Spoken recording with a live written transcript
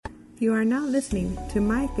You are now listening to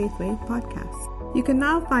My Faithway podcast. You can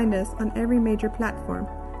now find us on every major platform,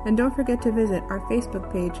 and don't forget to visit our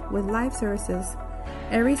Facebook page with live services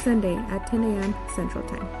every Sunday at 10 a.m. Central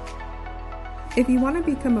Time. If you want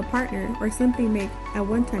to become a partner or simply make a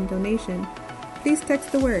one-time donation, please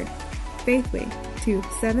text the word Faithway to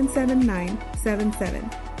 77977.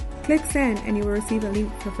 Click send and you will receive a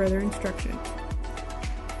link for further instructions.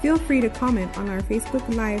 Feel free to comment on our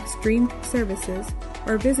Facebook Live streamed services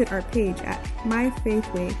or visit our page at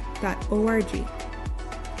myfaithway.org.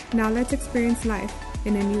 Now let's experience life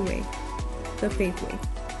in a new way, the Faith Way.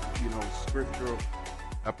 Scriptural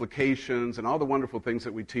applications and all the wonderful things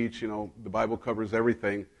that we teach, the Bible covers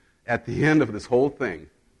everything. At the end of this whole thing,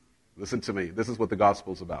 listen to me, this is what the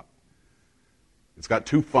gospel's about. It's got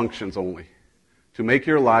two functions only: to make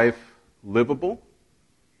your life livable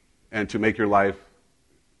and to make your life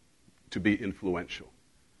to be influential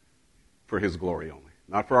for His glory only.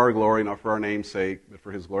 Not for our glory, not for our name's sake, but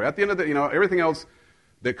for His glory. At the end of the, everything else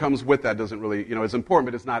that comes with that doesn't really, is important,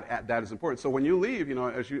 but it's not that as important. So when you leave,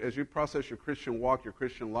 as you process your Christian walk, your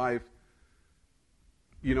Christian life,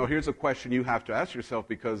 here's a question you have to ask yourself,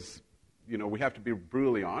 because, we have to be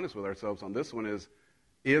brutally honest with ourselves on this one: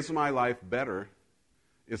 is my life better?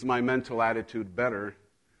 Is my mental attitude better?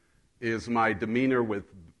 Is my demeanor with,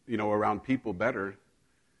 around people better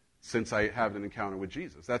since I have an encounter with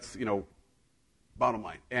Jesus? That's, bottom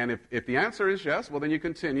line. And if the answer is yes, well, then you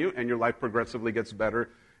continue, and your life progressively gets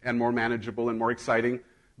better and more manageable and more exciting.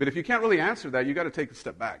 But if you can't really answer that, you got to take a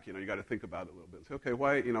step back. You got to think about it a little bit. Say, okay,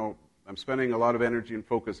 why, I'm spending a lot of energy and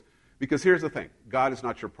focus. Because here's the thing: God is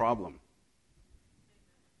not your problem.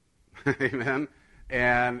 Amen?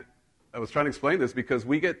 And I was trying to explain this because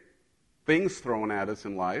we get things thrown at us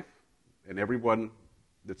in life, and everyone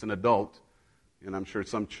that's an adult, and I'm sure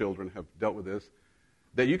some children have dealt with this,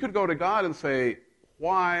 that you could go to God and say,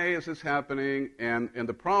 why is this happening? And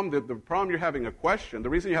the problem you're having a question, the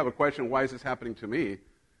reason you have a question, why is this happening to me?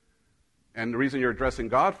 And the reason you're addressing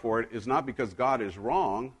God for it is not because God is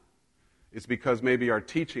wrong, it's because maybe our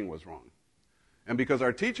teaching was wrong. And because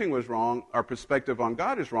our teaching was wrong, our perspective on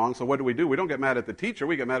God is wrong, so what do? We don't get mad at the teacher,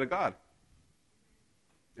 we get mad at God.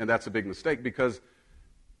 And that's a big mistake, because,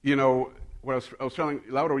 what I was telling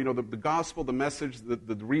Lauro, the gospel, the message,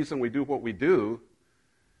 the reason we do what we do,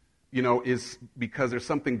 is because there's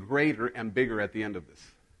something greater and bigger at the end of this,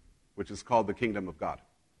 which is called the kingdom of God.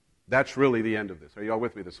 That's really the end of this. Are you all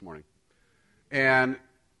with me this morning? And,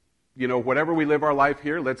 whatever we live our life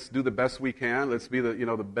here, let's do the best we can. Let's be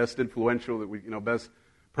the best influential that we, best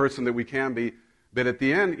person that we can be. But at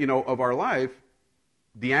the end, of our life,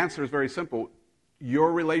 the answer is very simple.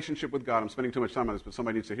 Your relationship with God, I'm spending too much time on this, but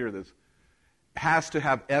somebody needs to hear this, has to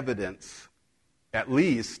have evidence, at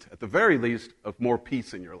the very least, of more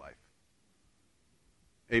peace in your life.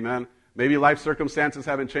 Amen. Maybe life circumstances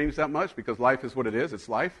haven't changed that much, because life is what it is. It's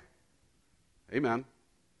life. Amen.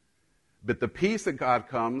 But the peace that God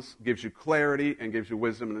comes gives you clarity and gives you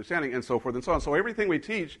wisdom and understanding, and so forth and so on. So everything we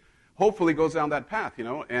teach hopefully goes down that path,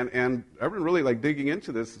 And I've been really digging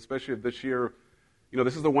into this, especially this year.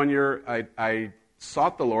 This is the one year I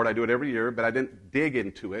sought the Lord. I do it every year, but I didn't dig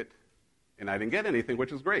into it, and I didn't get anything,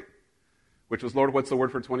 which is great. Which was, Lord, what's the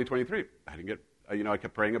word for 2023? I didn't get, I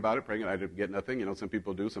kept praying about it, I didn't get nothing. Some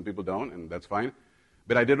people do, some people don't, and that's fine.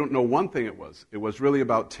 But I didn't know one thing it was. It was really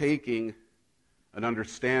about taking an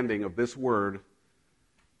understanding of this word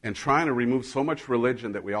and trying to remove so much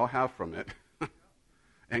religion that we all have from it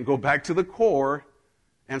and go back to the core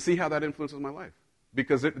and see how that influences my life.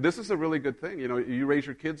 Because this is a really good thing. You raise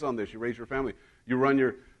your kids on this, you raise your family, you run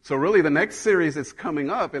your... So really the next series is coming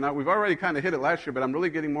up, and we've already kind of hit it last year, but I'm really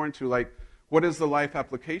getting more into what is the life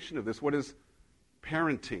application of this? What does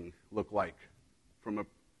parenting look like from a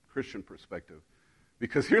Christian perspective?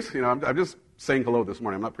 Because here's, I'm just saying hello this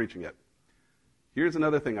morning. I'm not preaching yet. Here's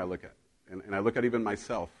another thing I look at, and I look at even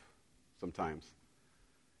myself sometimes.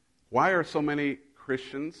 Why are so many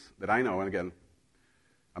Christians that I know, and again,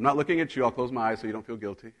 I'm not looking at you, I'll close my eyes so you don't feel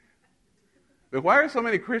guilty. But why are so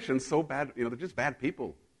many Christians so bad? They're just bad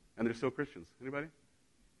people, and they're still Christians. Anybody?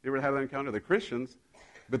 You ever had that encounter? They're Christians,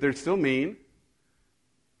 but they're still mean.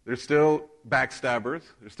 They're still backstabbers.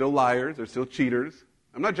 They're still liars. They're still cheaters.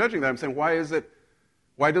 I'm not judging that. I'm saying,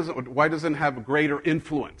 why doesn't it have greater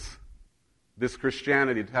influence, this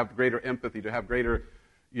Christianity, to have greater empathy, to have greater,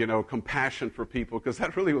 compassion for people? Because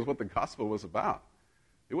that really was what the gospel was about.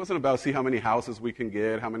 It wasn't about see how many houses we can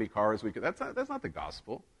get, how many cars we can. That's not the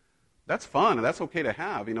gospel. That's fun, and that's okay to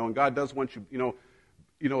have, and God does want you,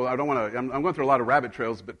 I don't want to, I'm going through a lot of rabbit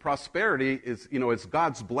trails, but prosperity is, it's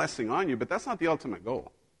God's blessing on you, but that's not the ultimate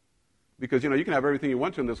goal. Because, you can have everything you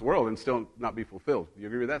want to in this world and still not be fulfilled. Do you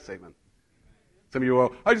agree with that statement? Some of you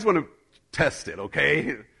go, I just want to test it,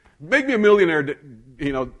 okay? Make me a millionaire,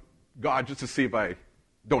 God, just to see if I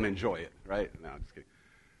don't enjoy it, right? No, I'm just kidding.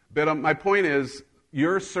 But my point is,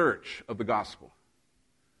 your search of the gospel,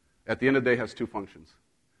 at the end of the day, has two functions.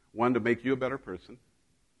 One, to make you a better person,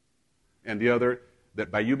 and the other,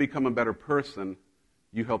 that by you become a better person,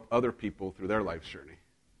 you help other people through their life's journey.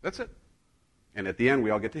 That's it. And at the end,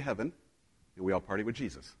 we all get to heaven, and we all party with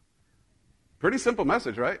Jesus. Pretty simple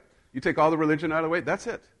message, right? You take all the religion out of the way, that's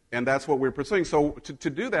it. And that's what we're pursuing. So to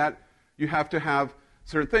do that, you have to have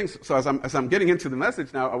certain things. So as I'm getting into the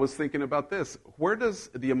message now, I was thinking about this. Where does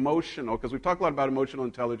the emotional, because we've talked a lot about emotional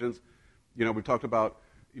intelligence, we've talked about,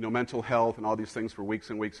 mental health and all these things for weeks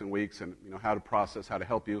and weeks and weeks, and, how to process, how to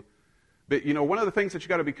help you. But, one of the things that you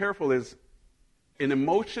got to be careful is an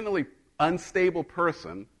emotionally unstable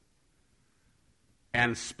person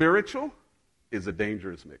and spiritual is a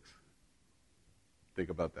dangerous mix. Think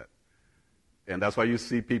about that. And that's why you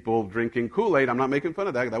see people drinking Kool-Aid. I'm not making fun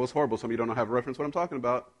of that. That was horrible. Some of you don't have a reference what I'm talking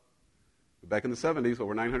about. But back in the 70s,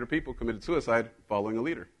 over 900 people committed suicide following a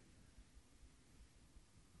leader.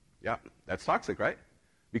 Yeah, that's toxic, right?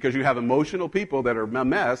 Because you have emotional people that are a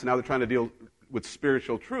mess, and now they're trying to deal with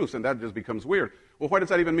spiritual truths, and that just becomes weird. Well, what does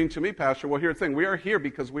that even mean to me, Pastor? Well, here's the thing. We are here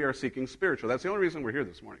because we are seeking spiritual. That's the only reason we're here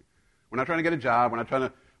this morning. We're not trying to get a job. We're not trying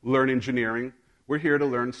to learn engineering. We're here to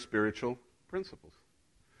learn spiritual principles.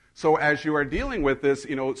 So as you are dealing with this,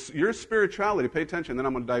 your spirituality, pay attention, then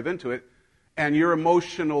I'm going to dive into it, and your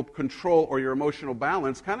emotional control or your emotional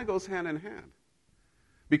balance kind of goes hand in hand.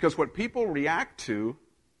 Because what people react to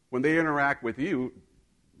when they interact with you,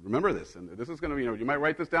 remember this, and this is going to be, you might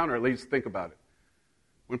write this down or at least think about it.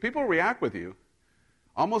 When people react with you,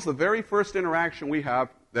 almost the very first interaction we have,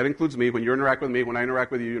 that includes me, when you interact with me, when I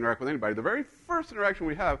interact with you, you interact with anybody, the very first interaction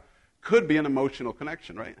we have could be an emotional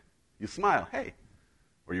connection, right? You smile, hey,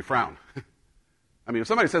 or you frown. I mean, if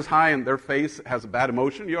somebody says hi and their face has a bad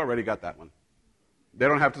emotion, you already got that one. They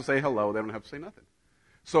don't have to say hello. They don't have to say nothing.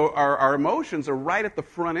 So our emotions are right at the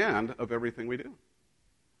front end of everything we do.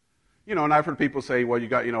 And I've heard people say, well, you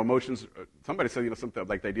got, emotions. Somebody said, something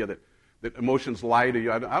like the idea that emotions lie to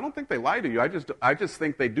you. I don't think they lie to you. I just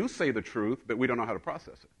think they do say the truth, but we don't know how to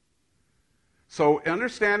process it. So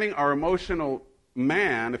understanding our emotional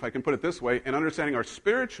man, if I can put it this way, and understanding our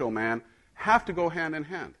spiritual man have to go hand in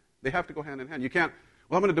hand. They have to go hand in hand. You can't,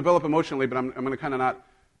 well, I'm going to develop emotionally, but I'm going to kind of not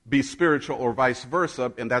be spiritual or vice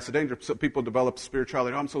versa, and that's the danger. So people develop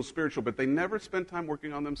spirituality. Oh, I'm so spiritual, but they never spend time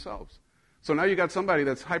working on themselves. So now you got somebody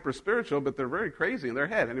that's hyper-spiritual, but they're very crazy in their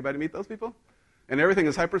head. Anybody meet those people? And everything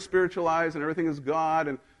is hyper-spiritualized, and everything is God.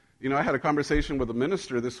 And, I had a conversation with a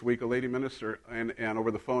minister this week, a lady minister, and over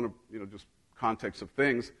the phone, just context of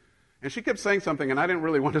things. And she kept saying something, and I didn't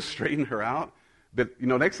really want to straighten her out. But,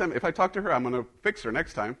 next time, if I talk to her, I'm going to fix her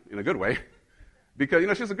next time, in a good way.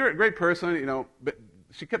 Because, she's a great person, but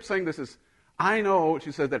she kept saying this is, I know,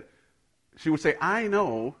 she said that, she would say, I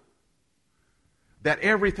know that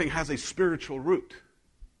everything has a spiritual root.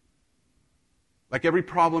 Like every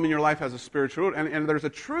problem in your life has a spiritual root, and there's a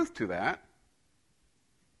truth to that.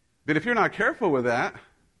 But if you're not careful with that,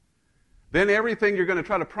 then everything you're going to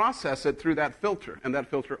try to process it through that filter, and that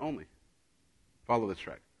filter only. Follow this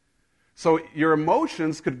track. So your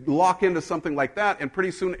emotions could lock into something like that, and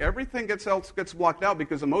pretty soon everything else gets blocked out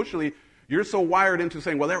because emotionally you're so wired into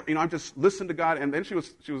saying, well, I'm just listen to God. And then she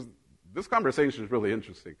was. This conversation is really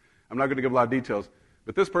interesting. I'm not going to give a lot of details,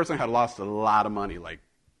 but this person had lost a lot of money, like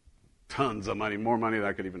tons of money, more money than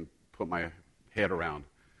I could even put my head around.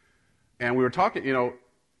 And we were talking,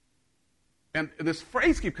 and this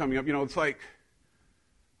phrase kept coming up. It's like,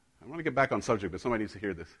 I want to get back on subject, but somebody needs to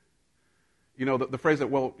hear this. The phrase that,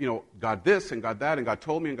 well, God this and God that, and God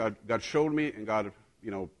told me, and God showed me, and God,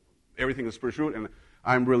 everything is spiritual, and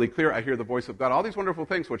I'm really clear. I hear the voice of God. All these wonderful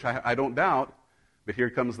things, which I don't doubt, but here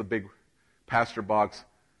comes the big Pastor Box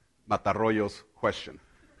Matarroyos question.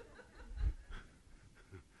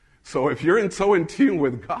 So if you're so in tune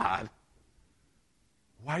with God,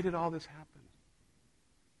 why did all this happen?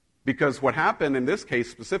 Because what happened in this case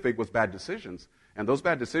specific was bad decisions. And those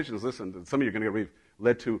bad decisions, listen, some of you are going to get relief,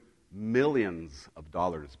 led to millions of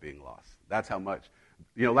dollars being lost. That's how much.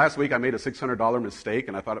 Last week I made a $600 mistake,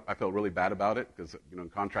 and I felt really bad about it because, in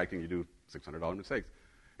contracting you do $600 mistakes.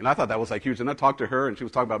 And I thought that was like huge. And I talked to her, and she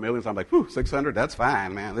was talking about millions. I'm like, whew, 600, that's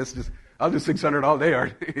fine, man. I'll do 600 all day. Or,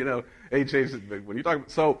 when you talk.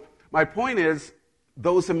 So my point is,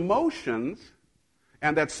 those emotions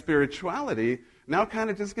and that spirituality now kind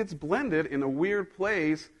of just gets blended in a weird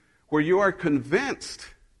place where you are convinced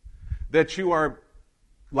that you are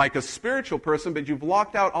like a spiritual person, but you've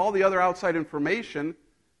blocked out all the other outside information,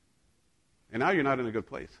 and now you're not in a good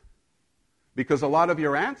place. Because a lot of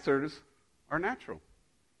your answers are natural.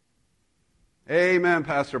 Amen,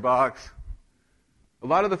 Pastor Box. A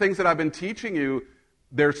lot of the things that I've been teaching you,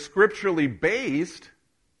 they're scripturally based,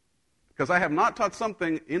 because I have not taught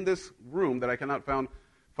something in this room that I cannot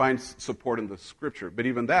find support in the Scripture. But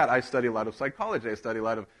even that, I study a lot of psychology.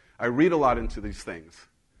 I read a lot into these things.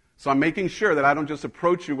 So I'm making sure that I don't just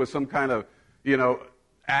approach you with some kind of,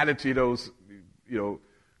 attitude,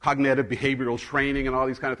 cognitive behavioral training and all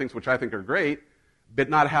these kind of things, which I think are great, but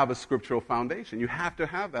not have a scriptural foundation. You have to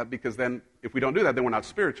have that, because then, if we don't do that, then we're not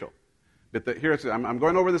spiritual. But I'm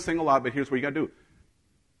going over this thing a lot, but here's what you got to do.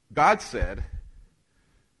 God said,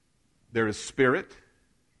 there is spirit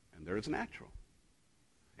and there is natural.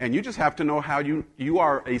 And you just have to know how you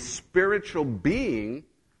are a spiritual being.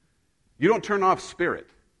 You don't turn off spirit.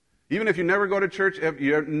 Even if you never go to church, if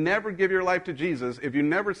you never give your life to Jesus, if you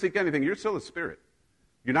never seek anything, you're still a spirit.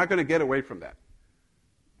 You're not going to get away from that.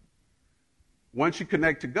 Once you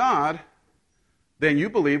connect to God, then we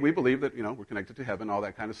believe that, we're connected to heaven, all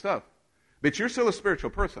that kind of stuff. But you're still a spiritual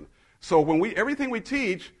person. So everything we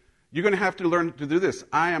teach, you're going to have to learn to do this.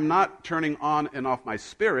 I am not turning on and off my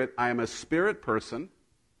spirit. I am a spirit person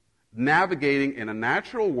navigating in a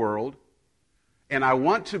natural world, and I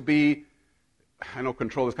want to be, I know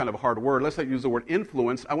control is kind of a hard word. Let's not use the word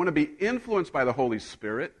influence. I want to be influenced by the Holy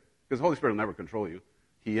Spirit, because the Holy Spirit will never control you.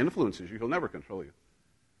 He influences you. He'll never control you.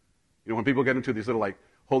 When people get into these little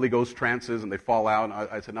Holy Ghost trances and they fall out, and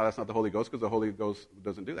I said, no, that's not the Holy Ghost, because the Holy Ghost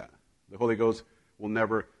doesn't do that. The Holy Ghost will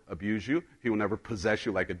never abuse you. He will never possess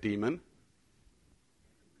you like a demon.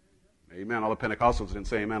 Amen. All the Pentecostals didn't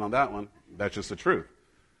say amen on that one. That's just the truth.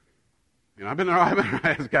 I've been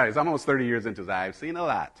around, guys, I'm almost 30 years into this. I've seen a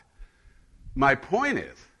lot. My point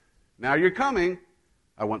is, now you're coming,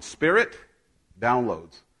 I want spirit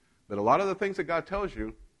downloads. But a lot of the things that God tells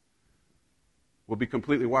you will be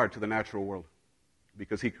completely wired to the natural world,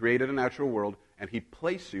 because He created a natural world and He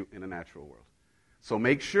placed you in a natural world. So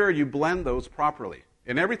make sure you blend those properly.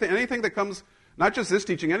 And anything that comes, not just this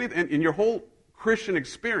teaching, anything in your whole Christian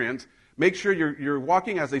experience, make sure you're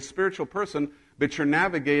walking as a spiritual person, but you're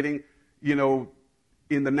navigating, in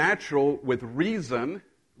the natural with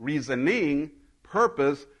reasoning,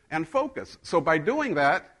 purpose, and focus. So by doing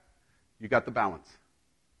that, you got the balance.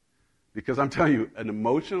 Because I'm telling you, an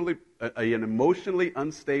emotionally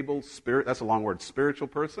unstable spirit, that's a long word, spiritual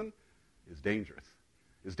person, is dangerous.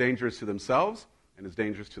 Is dangerous to themselves, and is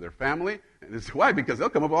dangerous to their family. And it's why? Because they'll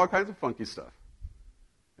come up with all kinds of funky stuff.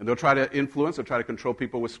 And they'll try to influence, they'll try to control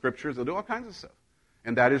people with scriptures, they'll do all kinds of stuff.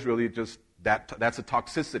 And that is really just, that's a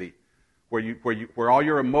toxicity, where all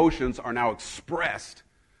your emotions are now expressed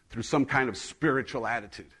through some kind of spiritual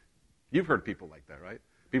attitude. You've heard people like that, right?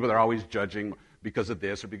 People that are always judging because of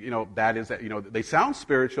this, or they sound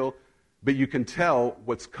spiritual, but you can tell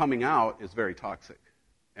what's coming out is very toxic,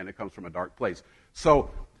 and it comes from a dark place. So,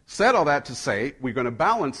 said all that to say, we're going to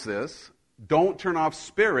balance this. Don't turn off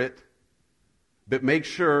spirit, but make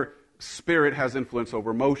sure spirit has influence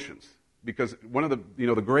over emotions. Because one of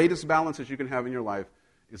the greatest balances you can have in your life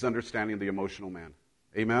is understanding the emotional man.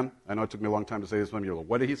 Amen? I know it took me a long time to say this one. You're like,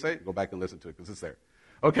 what did he say? Go back and listen to it, because it's there.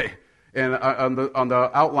 Okay. And on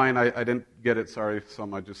the outline, I didn't get it. Sorry, some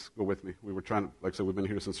might just go with me. We were trying, like I said, we've been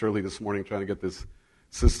here since early this morning trying to get this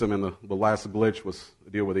system, and the last glitch was to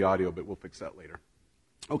deal with the audio, but we'll fix that later.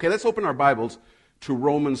 Okay, let's open our Bibles to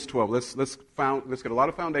Romans 12. Let's get a lot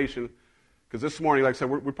of foundation, because this morning, like I said,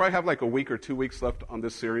 we probably have like a week or 2 weeks left on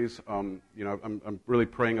this series. I'm really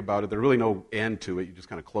praying about it. There's really no end to it. You just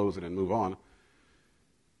kind of close it and move on.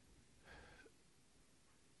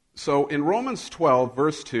 So in Romans 12,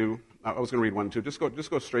 verse 2, I was going to read 1 and 2. Just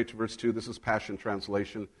go straight to verse 2. This is Passion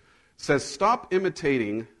Translation. It says, stop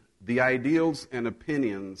imitating the ideals and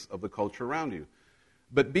opinions of the culture around you,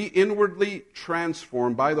 but be inwardly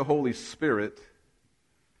transformed by the Holy Spirit.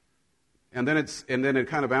 And then it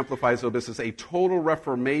kind of amplifies, so this is a total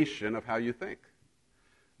reformation of how you think.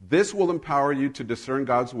 This will empower you to discern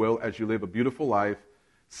God's will as you live a beautiful life,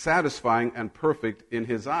 satisfying and perfect in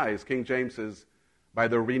His eyes. King James says, by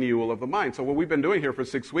the renewal of the mind. So what we've been doing here for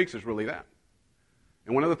 6 weeks is really that.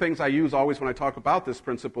 And one of the things I use always when I talk about this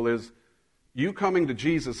principle is you coming to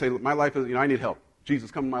Jesus, say, my life is, I need help. Jesus,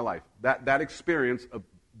 come in my life. That experience, of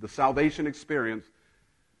the salvation experience,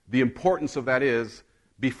 the importance of that is,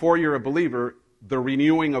 before you're a believer, the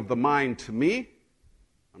renewing of the mind to me,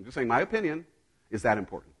 I'm just saying my opinion, is that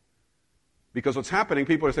important. Because what's happening,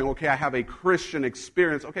 people are saying, okay, I have a Christian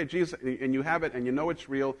experience. Okay, Jesus, and you have it, and you know it's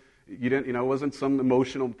real. You didn't, it wasn't some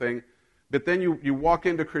emotional thing. But then you walk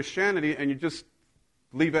into Christianity, and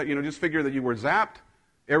leave it, just figure that you were zapped,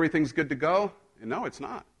 everything's good to go. And no, it's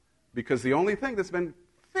not. Because the only thing that's been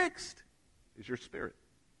fixed is your spirit.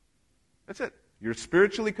 That's it. You're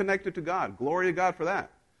spiritually connected to God. Glory to God for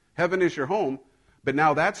that. Heaven is your home. But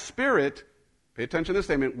now that spirit, pay attention to this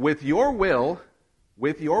statement, with your will,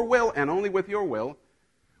 and only with your will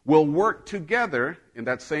work together in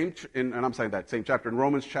that same, and I'm saying that same chapter, in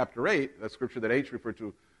Romans chapter 8, that scripture that H referred to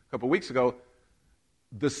a couple weeks ago.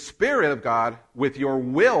 The Spirit of God with your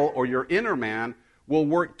will or your inner man will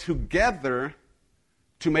work together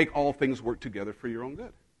to make all things work together for your own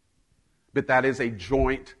good. But that is a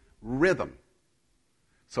joint rhythm.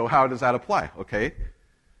 So how does that apply? Okay.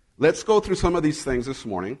 Let's go through some of these things this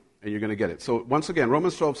morning, and you're going to get it. So once again,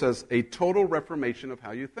 Romans 12 says a total reformation of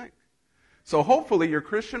how you think. So hopefully your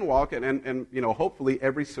Christian walk, and hopefully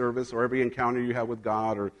every service or every encounter you have with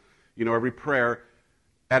God, or every prayer,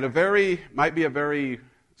 might be a very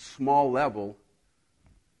small level,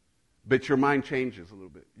 but your mind changes a little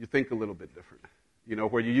bit. You think a little bit different.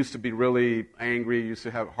 Where you used to be really angry, you used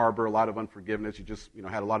to harbor a lot of unforgiveness, you just,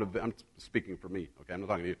 had a lot of, I'm speaking for me, okay, I'm not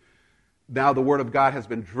talking to you. Now the Word of God has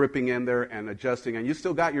been dripping in there and adjusting, and you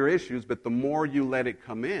still got your issues, but the more you let it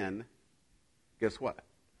come in, guess what?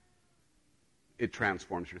 It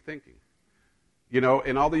transforms your thinking. In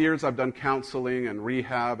all the years I've done counseling and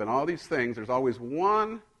rehab and all these things, there's always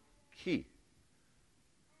one key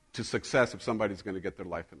to success if somebody's going to get their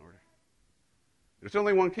life in order. There's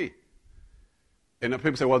only one key. And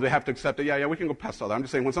people say, well, they have to accept it. Yeah, we can go past all that. I'm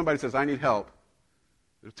just saying, when somebody says, I need help,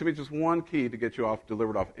 there's to me just one key to get you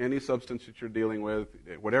delivered off any substance that you're dealing with,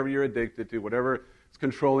 whatever you're addicted to, whatever is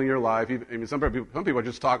controlling your life. Some people are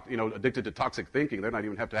just addicted to toxic thinking. They don't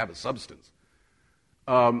even have to have a substance.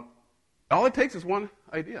 All it takes is one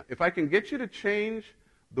idea. If I can get you to change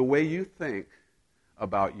the way you think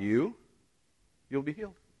about you, you'll be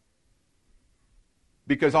healed.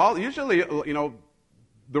 Because usually,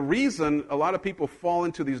 the reason a lot of people fall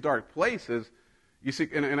into these dark places, you see,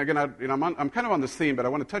 and again, I'm kind of on this theme, but I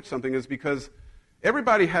want to touch something, is because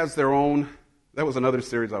everybody has their own. That was another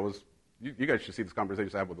series you guys should see this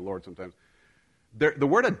conversation I have with the Lord sometimes. The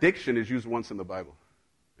word addiction is used once in the Bible.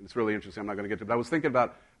 And it's really interesting. I'm not going to get to it. But I was thinking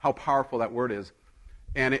about how powerful that word is.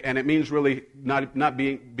 And it means really not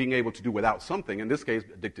being able to do without something. In this case,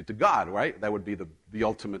 addicted to God, right? That would be the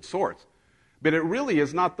ultimate source. But it really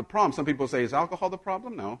is not the problem. Some people say, is alcohol the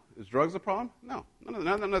problem? No. Is drugs the problem? No.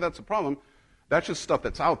 None of that's a problem. That's just stuff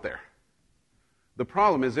that's out there. The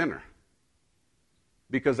problem is inner.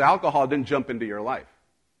 Because alcohol didn't jump into your life.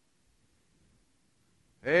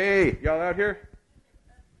 Hey, y'all out here?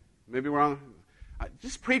 Maybe we're on...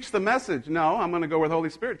 Just preach the message. No, I'm going to go where the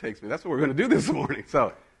Holy Spirit takes me. That's what we're going to do this morning.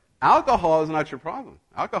 So alcohol is not your problem.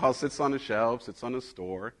 Alcohol sits on the shelf, sits on the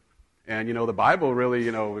store. And, the Bible really,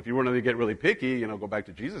 if you want to get really picky, go back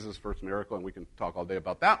to Jesus' first miracle, and we can talk all day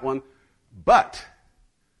about that one. But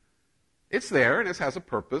it's there, and it has a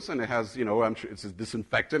purpose, and it has, I'm sure it's a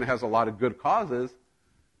disinfectant. It has a lot of good causes.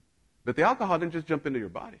 But the alcohol didn't just jump into your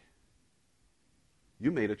body.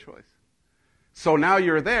 You made a choice. So now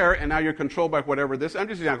you're there, and now you're controlled by whatever this. I'm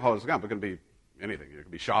just using alcohol as an example. It can be anything. It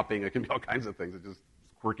can be shopping. It can be all kinds of things. It's just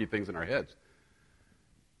quirky things in our heads.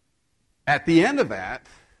 At the end of that,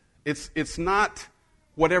 it's not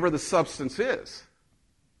whatever the substance is.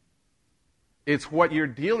 It's what you're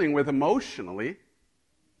dealing with emotionally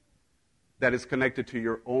that is connected to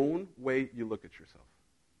your own way you look at yourself.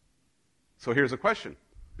 So here's a question,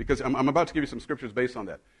 because I'm about to give you some scriptures based on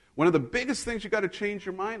that. One of the biggest things you've got to change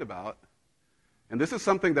your mind about, and this is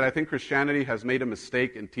something that I think Christianity has made a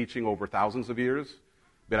mistake in teaching over thousands of years,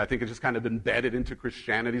 but I think it's just kind of embedded into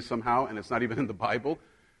Christianity somehow, and it's not even in the Bible.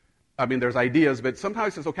 I mean, there's ideas, but somehow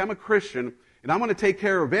he says, okay, I'm a Christian, and I'm going to take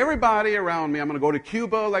care of everybody around me. I'm going to go to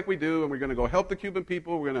Cuba like we do, and we're going to go help the Cuban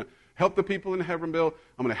people. We're going to help the people in Heavenville.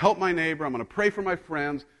 I'm going to help my neighbor. I'm going to pray for my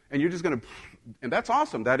friends, and you're just going to, and that's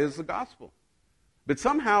awesome. That is the gospel. But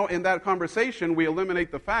somehow in that conversation, we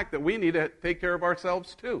eliminate the fact that we need to take care of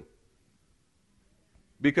ourselves too.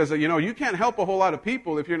 Because, you can't help a whole lot of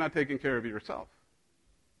people if you're not taking care of yourself.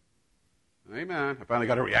 Amen. I finally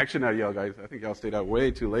got a reaction out of y'all guys. I think y'all stayed out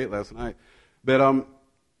way too late last night. But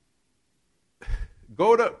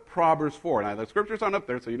go to Proverbs 4. Now, the scriptures aren't up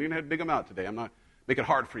there, so you need to dig them out today. I'm not making it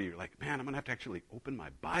hard for you. You're like, man, I'm going to have to actually open my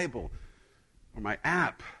Bible or my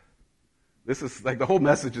app. This is like the whole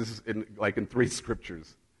message is in 3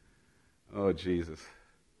 scriptures. Oh, Jesus.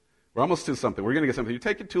 We're almost to something. We're going to get something. You're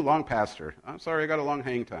taking too long, Pastor. I'm sorry, I got a long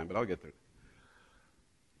hang time, but I'll get there.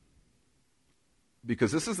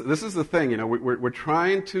 Because this is the thing, we're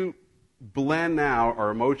trying to blend now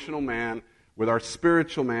our emotional man with our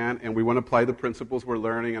spiritual man, and we want to apply the principles we're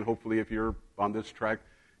learning, and hopefully if you're on this track,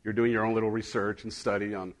 you're doing your own little research and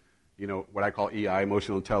study on, what I call EI,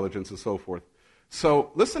 emotional intelligence, and so forth.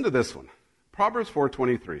 So listen to this one. Proverbs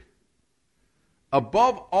 4:23.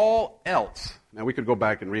 Above all else, now we could go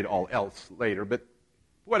back and read all else later, but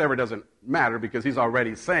whatever, doesn't matter because he's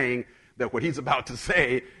already saying that what he's about to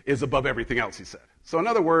say is above everything else he said. So in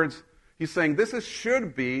other words, he's saying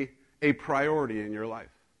should be a priority in your life.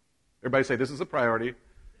 Everybody say, this is a priority.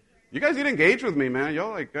 You guys need to engage with me, man.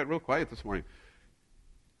 Y'all got real quiet this morning.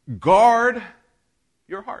 Guard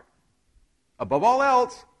your heart. Above all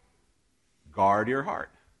else, guard your heart.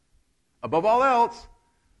 Above all else,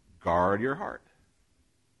 guard your heart.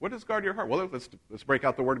 What is guard your heart? Well, let's break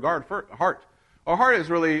out the word guard for heart. Our heart is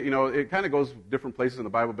really, it kind of goes different places in the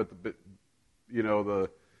Bible, but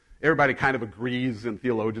everybody kind of agrees, and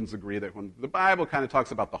theologians agree that when the Bible kind of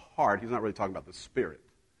talks about the heart, he's not really talking about the spirit.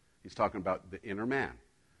 He's talking about the inner man.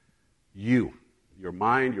 You, your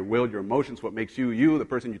mind, your will, your emotions, what makes you, the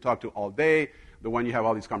person you talk to all day, the one you have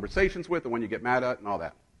all these conversations with, the one you get mad at, and all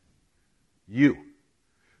that. You.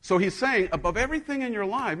 So he's saying, above everything in your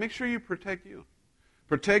life, make sure you protect you.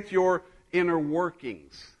 Protect your inner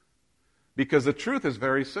workings. Because the truth is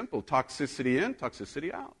very simple. Toxicity in,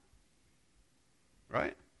 toxicity out.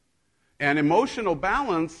 Right? And emotional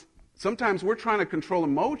balance, sometimes we're trying to control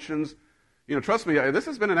emotions. Trust me, this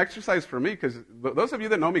has been an exercise for me because those of you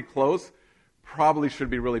that know me close probably should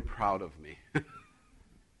be really proud of me.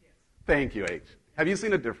 Thank you, H. Have you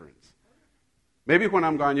seen a difference? Maybe when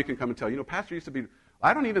I'm gone, you can come and tell, Pastor used to be,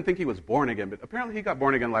 I don't even think he was born again, but apparently he got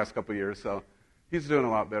born again the last couple of years, so he's doing a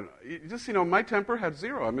lot better. Just, my temper had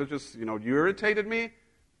zero. I mean, it was just, you irritated me.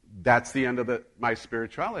 That's the end of my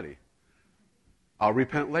spirituality. I'll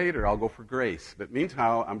repent later. I'll go for grace. But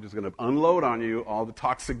meantime, I'm just going to unload on you all the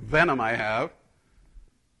toxic venom I have.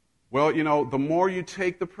 Well, the more you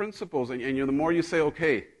take the principles and the more you say,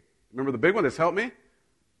 okay, remember the big one that's helped me? I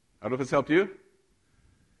don't know if it's helped you.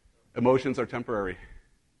 Emotions are temporary.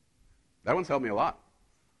 That one's helped me a lot.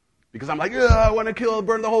 Because I'm like, I want to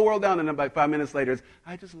burn the whole world down. And then about 5 minutes later, it's,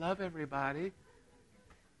 I just love everybody.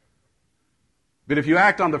 But if you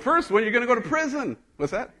act on the first one, you're going to go to prison.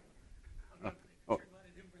 What's that? Oh.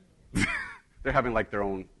 They're having their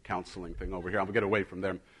own counseling thing over here. I'll get away from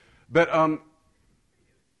them. But,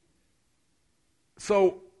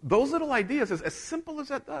 so those little ideas, as simple as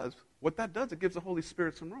that does, what that does, it gives the Holy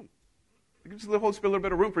Spirit some room. It gives the Holy Spirit a little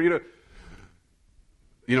bit of room for you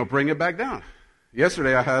to, bring it back down.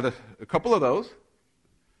 Yesterday, I had a couple of those. I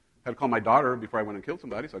had to call my daughter before I went and killed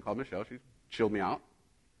somebody, so I called Michelle. She chilled me out.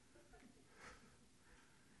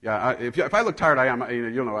 Yeah, if I look tired, I am.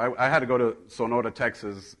 I had to go to Sonora,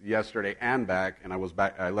 Texas yesterday and back, and I was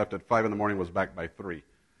back. I left at 5 a.m, was back by 3.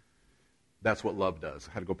 That's what love does.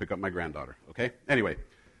 I had to go pick up my granddaughter. Okay. Anyway,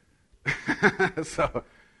 so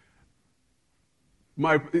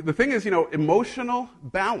the thing is, emotional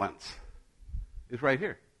balance is right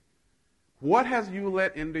here. What has you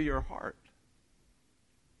let into your heart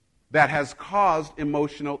that has caused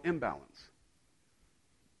emotional imbalance?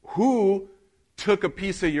 Who took a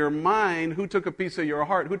piece of your mind? Who took a piece of your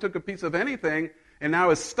heart? Who took a piece of anything and now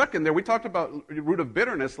is stuck in there? We talked about the root of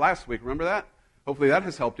bitterness last week. Remember that? Hopefully that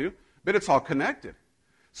has helped you. But it's all connected.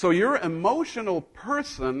 So your emotional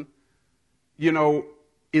person,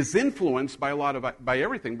 is influenced by by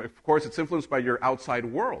everything. But of course, it's influenced by your outside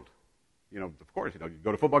world. Of course, you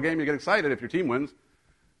go to a football game, you get excited if your team wins.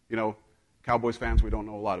 Cowboys fans, we don't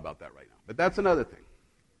know a lot about that right now. But that's another thing.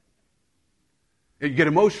 You get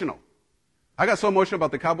emotional. I got so emotional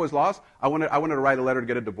about the Cowboys' loss, I wanted to write a letter to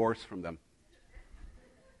get a divorce from them.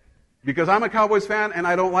 Because I'm a Cowboys fan and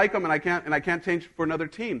I don't like them and I can't change for another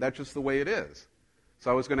team. That's just the way it is. So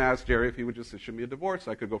I was going to ask Jerry if he would just issue me a divorce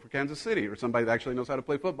so I could go for Kansas City or somebody that actually knows how to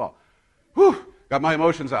play football. Whew, got my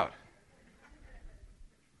emotions out.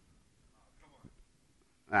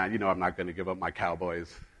 I'm not going to give up my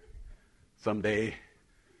Cowboys. Someday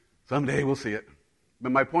we'll see it.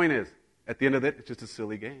 But my point is, at the end of it, it's just a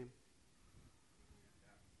silly game.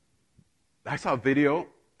 I saw a video.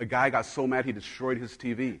 A guy got so mad he destroyed his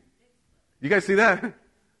TV. You guys see that?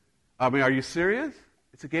 I mean, are you serious?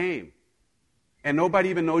 It's a game. And nobody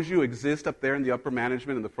even knows you exist up there in the upper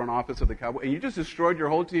management in the front office of the Cowboys. And you just destroyed your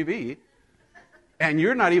whole TV. And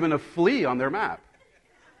you're not even a flea on their map.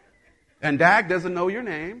 And Dak doesn't know your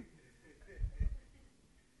name.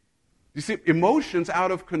 You see, emotions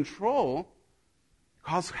out of control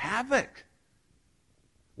cause havoc.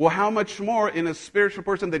 Well, how much more in a spiritual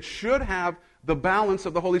person that should have the balance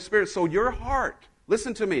of the Holy Spirit? So your heart,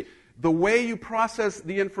 listen to me, the way you process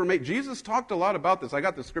the information. Jesus talked a lot about this. I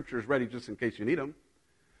got the scriptures ready just in case you need them.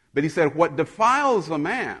 But he said, what defiles a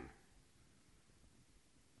man,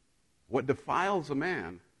 What defiles a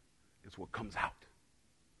man is what comes out.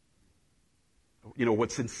 You know,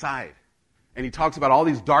 what's inside. And he talks about all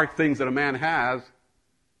these dark things that a man has.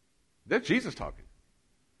 That's Jesus talking.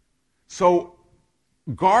 So,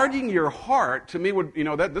 guarding your heart, to me, would,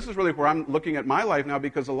 this is really where I'm looking at my life now,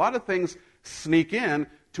 because a lot of things sneak in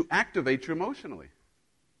to activate you emotionally.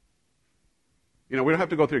 We don't have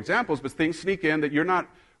to go through examples, but things sneak in that you're not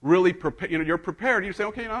really prepared. You're prepared. You say,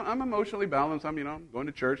 okay, I'm emotionally balanced. I'm going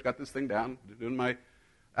to church, got this thing down, doing my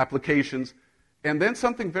applications. And then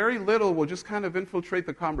something very little will just kind of infiltrate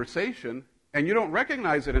the conversation, and you don't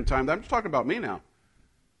recognize it in time. I'm just talking about me now.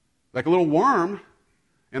 Like a little worm,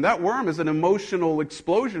 and that worm is an emotional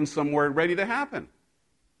explosion somewhere ready to happen.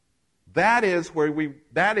 That is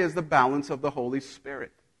the balance of the Holy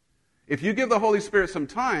Spirit. If you give the Holy Spirit some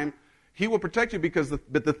time, He will protect you,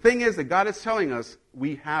 but the thing is that God is telling us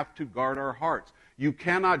we have to guard our hearts. You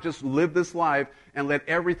cannot just live this life and let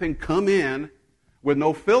everything come in with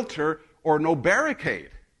no filter or no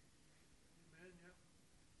barricade.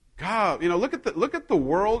 God, look at the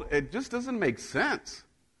world. It just doesn't make sense.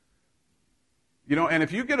 And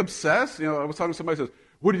if you get obsessed, I was talking to somebody who says,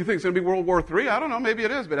 what do you think, it's going to be World War III? I don't know, maybe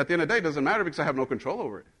it is, but at the end of the day, it doesn't matter because I have no control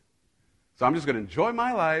over it. So I'm just going to enjoy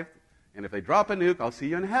my life, and if they drop a nuke, I'll see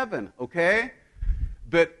you in heaven, okay?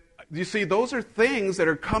 But you see, those are things that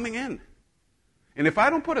are coming in. And if I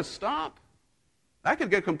don't put a stop, I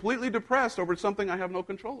could get completely depressed over something I have no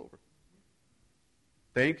control over.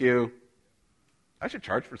 Thank you. I should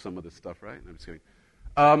charge for some of this stuff, right? I'm just kidding.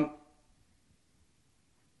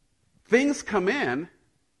 Things come in.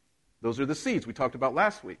 Those are the seeds we talked about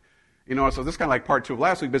last week. So this is kind of like part 2 of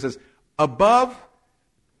last week, but it says, above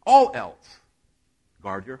all else,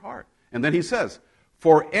 guard your heart. And then he says,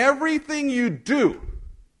 for everything you do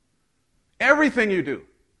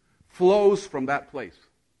flows from that place,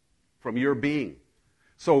 from your being.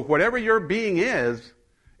 So whatever your being is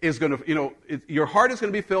going to, your heart is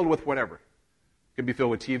going to be filled with whatever. It can be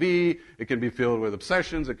filled with TV, it can be filled with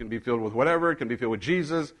obsessions, it can be filled with whatever, it can be filled with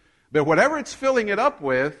Jesus. But whatever it's filling it up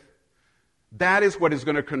with, that is what is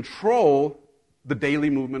going to control the daily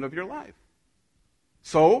movement of your life.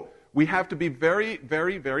 So we have to be very,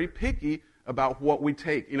 very, very picky about what we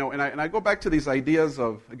take. And I go back to these ideas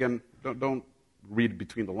of, again, don't read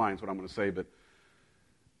between the lines what I'm going to say, but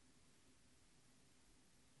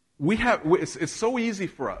it's so easy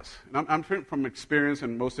for us. And I'm from experience,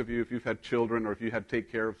 and most of you, if you've had children or if you had to take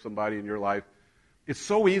care of somebody in your life, it's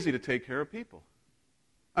so easy to take care of people.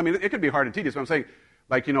 I mean, it can be hard and tedious, but I'm saying,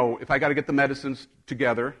 if I got to get the medicines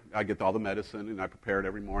together, I get all the medicine, and I prepare it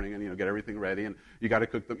every morning, and, get everything ready, and you got to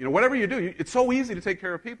cook them. Whatever you do, it's so easy to take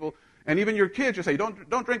care of people. And even your kids, you say,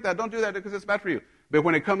 don't drink that, don't do that, because it's bad for you. But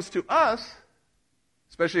when it comes to us,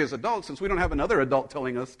 especially as adults, since we don't have another adult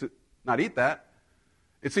telling us to not eat that,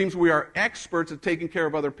 it seems we are experts at taking care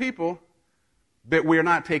of other people, but we are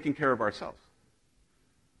not taking care of ourselves.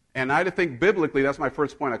 And I think biblically, that's my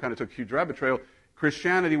first point. I kind of took a huge rabbit trail.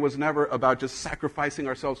 Christianity was never about just sacrificing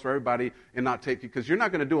ourselves for everybody and not taking, because you're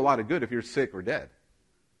not going to do a lot of good if you're sick or dead.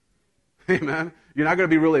 Amen? You're not going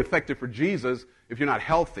to be really effective for Jesus if you're not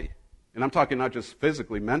healthy. And I'm talking not just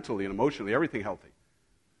physically, mentally, and emotionally, everything healthy.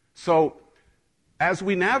 So, as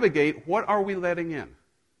we navigate, what are we letting in?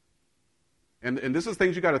 And this is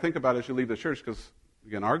things you got to think about as you leave the church, because,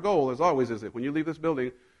 again, our goal, as always, is that when you leave this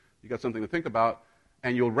building, you got something to think about,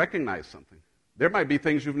 and you'll recognize something. There might be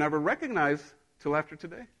things you've never recognized till after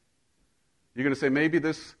today. You're going to say, maybe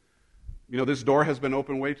this door has been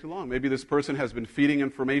open way too long. Maybe this person has been feeding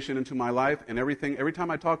information into my life, and every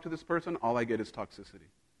time I talk to this person, all I get is toxicity.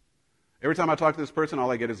 Every time I talk to this person,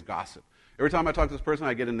 all I get is gossip. Every time I talk to this person,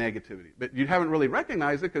 I get a negativity. But you haven't really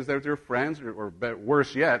recognized it because they're your friends, or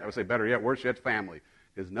worse yet, I would say better yet, worse yet, family.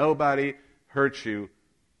 Because nobody hurts you,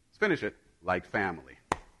 let's finish it, like family.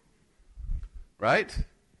 Right?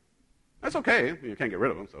 That's okay. You can't get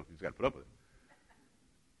rid of them, so you just got to put up with it.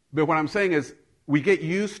 But what I'm saying is, we get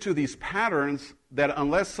used to these patterns that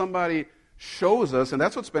unless somebody shows us, and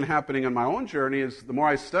that's what's been happening in my own journey, is the more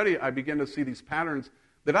I study, I begin to see these patterns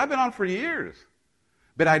that I've been on for years.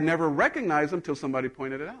 But I never recognized them until somebody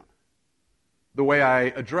pointed it out. The way I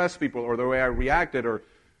address people, or the way I reacted, or,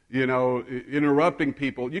 interrupting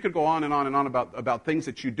people. You could go on and on and on about things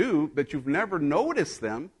that you do, but you've never noticed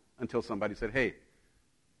them until somebody said, hey,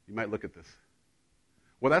 you might look at this.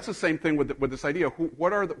 Well, that's the same thing with this idea.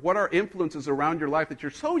 What are influences around your life that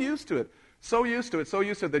you're so used to it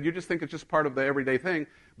that you just think it's just part of the everyday thing,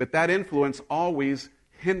 but that influence always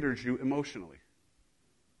hinders you emotionally.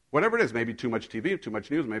 Whatever it is, maybe too much TV, too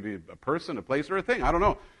much news, maybe a person, a place, or a thing, I don't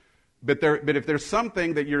know. But if there's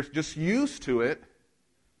something that you're just used to it,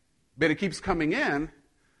 but it keeps coming in,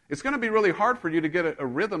 It's going to be really hard for you to get a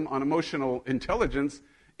rhythm on emotional intelligence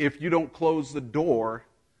if you don't close the door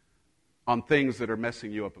on things that are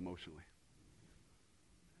messing you up emotionally.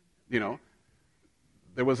 You know,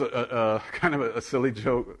 there was a kind of a silly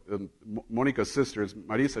joke. Monica's sisters,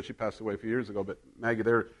 Marisa, she passed away a few years ago, but Maggie,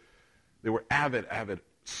 they were avid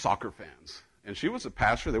soccer fans. And she was a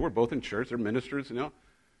pastor. They were both in church. They're ministers, you know.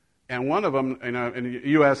 And one of them, in the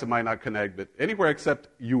U.S., it might not connect, but anywhere except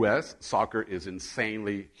U.S., soccer is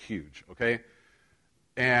insanely huge, okay?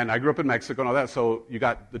 And I grew up in Mexico and all that, so you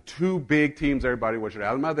got the two big teams everybody was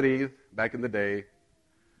Real Madrid back in the day.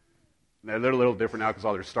 They're a little different now because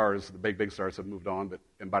all their stars, the big stars have moved on, but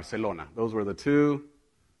in Barcelona. Those were the two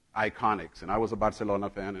iconics, and I was a Barcelona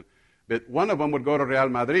fan. But one of them would go to Real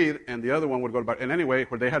Madrid, and the other one would go to Barcelona. And anyway,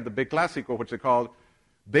 where they had the big Clásico, which they called,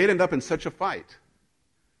 they'd end up in such a fight.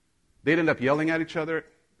 They'd end up yelling at each other.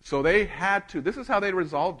 So they had to, this is how they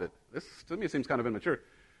resolved it. This, to me, seems kind of immature.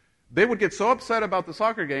 They would get so upset about the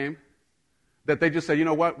soccer game that they just say, you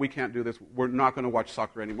know what, we can't do this. We're not going to watch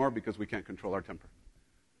soccer anymore because we can't control our temper.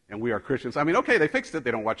 And we are Christians. I mean, okay, they fixed it. They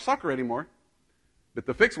don't watch soccer anymore. But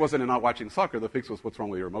the fix wasn't in not watching soccer. The fix was what's wrong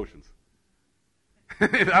with your emotions.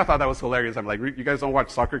 I thought that was hilarious. I'm like, you guys don't watch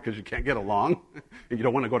soccer because you can't get along and you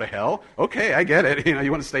don't want to go to hell? Okay, I get it. You know, you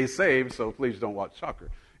want to stay saved, so please don't watch soccer.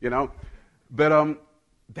 You know? But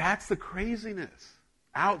that's the craziness.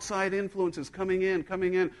 Outside influences coming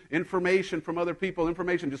in, information from other people,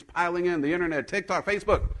 information just piling in, the internet, TikTok,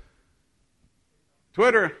 Facebook,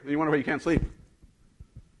 Twitter, and you wonder why you can't sleep.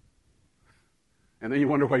 And then you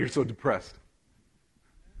wonder why you're so depressed.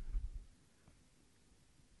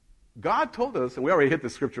 God told us, and we already hit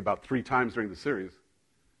this scripture about 3 times during the series,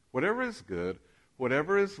 whatever is good,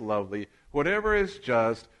 whatever is lovely, whatever is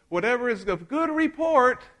just, whatever is of good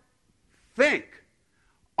report, think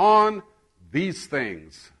on these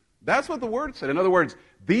things. That's what the word said. In other words,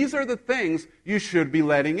 these are the things you should be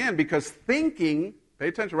letting in, because thinking, pay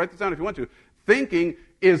attention, write this down if you want to, thinking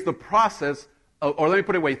is the process, or let me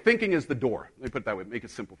put it away, thinking is the door. Let me put it that way, make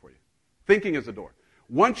it simple for you. Thinking is the door.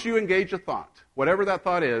 Once you engage a thought, whatever that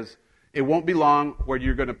thought is, it won't be long where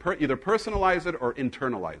you're going to either personalize it or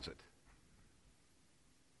internalize it.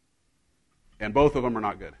 And both of them are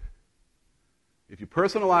not good. If you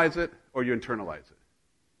personalize it or you internalize it.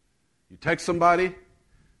 You text somebody,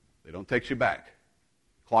 they don't text you back.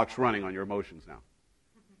 Clock's running on your emotions now.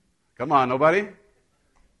 Come on, nobody?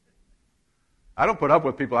 I don't put up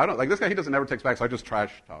with people. I don't like this guy. He doesn't ever text back, so I just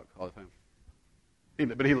trash talk all the time.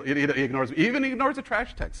 But he ignores me. He even ignores a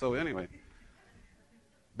trash text. So anyway,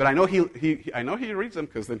 but I know he reads them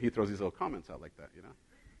because then he throws these little comments out like that. You know.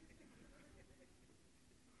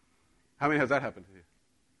 How many has that happened to you?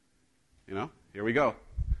 You know. Here we go.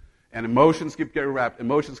 And emotions keep getting wrapped.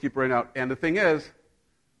 Emotions keep running out. And the thing is,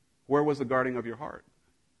 where was the guarding of your heart?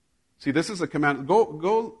 See, this is a command.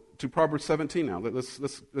 Go to Proverbs 17 now.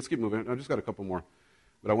 Let's keep moving. I just got a couple more,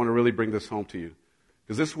 but I want to really bring this home to you.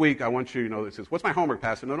 Because this week, I want you to know, it says, what's my homework,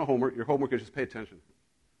 Pastor? No homework. Your homework is just pay attention.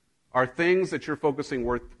 Are things that you're focusing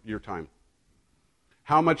worth your time?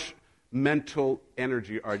 How much mental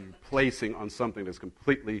energy are you placing on something that's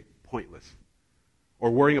completely pointless? Or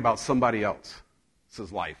worrying about somebody else? This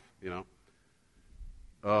is life, you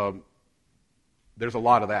know. There's a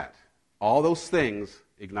lot of that. All those things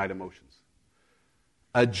ignite emotions.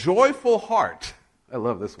 A joyful heart, I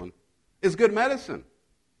love this one, is good medicine.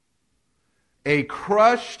 A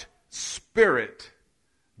crushed spirit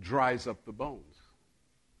dries up the bones.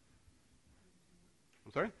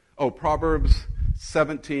 I'm sorry? Oh, Proverbs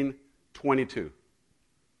 17:22.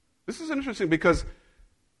 This is interesting because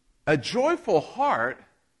a joyful heart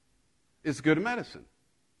is good medicine.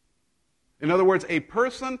 In other words, a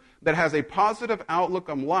person that has a positive outlook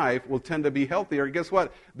on life will tend to be healthier. Guess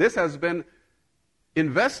what? This has been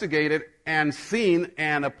investigated and seen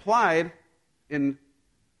and applied in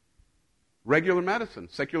regular medicine,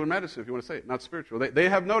 secular medicine, if you want to say it, not spiritual. They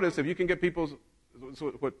have noticed if you can get people,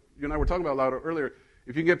 what you and I were talking about earlier,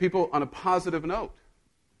 if you can get people on a positive note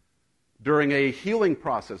during a healing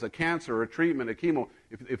process, a cancer, or a treatment, a chemo,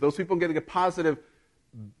 if those people get a positive,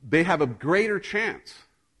 they have a greater chance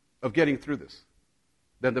of getting through this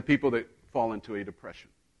than the people that fall into a depression.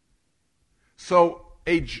 So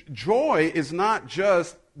a joy is not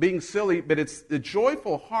just being silly, but it's the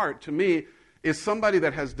joyful heart to me is somebody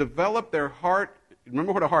that has developed their heart.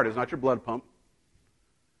 Remember what a heart is, not your blood pump.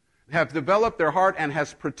 Have developed their heart and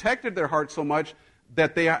has protected their heart so much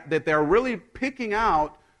that they're really picking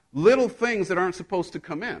out little things that aren't supposed to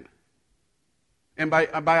come in. And by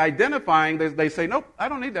identifying, they say, nope, I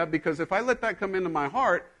don't need that, because if I let that come into my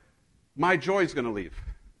heart, my joy is going to leave.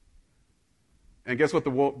 And guess what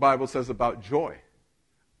the Bible says about joy?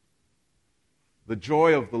 The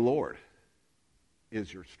joy of the Lord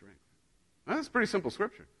is your strength. Now, that's a pretty simple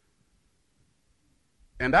scripture.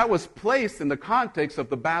 And that was placed in the context of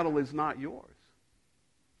the battle is not yours.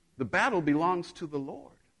 The battle belongs to the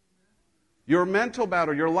Lord. Your mental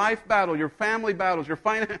battle, your life battle, your family battles, your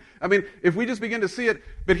finance. I mean, if we just begin to see it,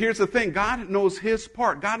 but here's the thing. God knows his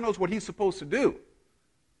part. God knows what he's supposed to do.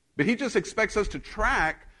 But he just expects us to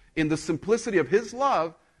track in the simplicity of his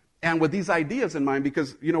love and with these ideas in mind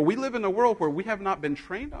because, we live in a world where we have not been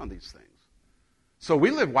trained on these things. So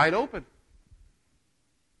we live wide open.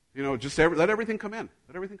 Just let everything come in.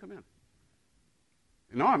 Let everything come in.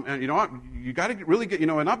 You got to really get,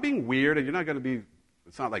 and not being weird, and you're not going to be,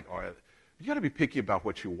 it's not like, you got to be picky about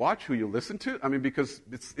what you watch, who you listen to. I mean, because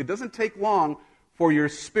it doesn't take long for your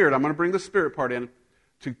spirit, I'm going to bring the spirit part in,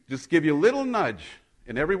 to just give you a little nudge,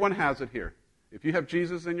 and everyone has it here. If you have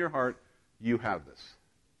Jesus in your heart, you have this.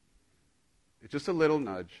 It's just a little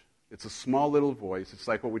nudge. It's a small little voice. It's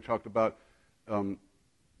like what we talked about, when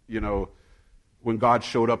God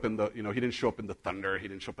showed up in the, he didn't show up in the thunder, he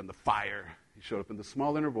didn't show up in the fire. He showed up in the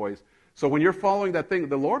small inner voice. So when you're following that thing,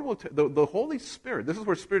 the Lord will, the Holy Spirit, this is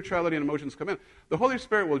where spirituality and emotions come in. The Holy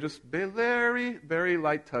Spirit will just be very, very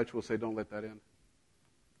light touch, will say, don't let that in.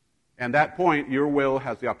 And at that point, your will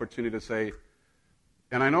has the opportunity to say,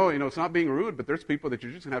 and I know, it's not being rude, but there's people that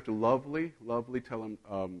you're just going to have to lovely tell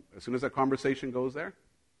them, as soon as that conversation goes there,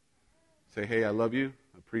 say, hey, I love you,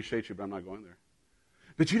 I appreciate you, but I'm not going there.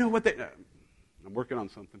 But you know what I'm working on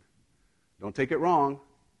something. Don't take it wrong.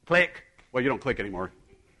 Click. Well, you don't click anymore.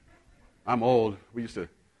 I'm old. We used to.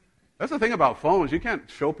 That's the thing about phones. You can't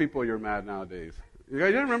show people you're mad nowadays. You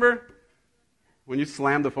guys remember when you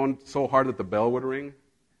slammed the phone so hard that the bell would ring?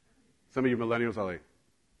 Some of you millennials are like,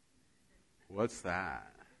 what's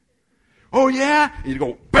that? Oh, yeah? And you'd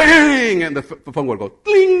go, bang! And the phone would go,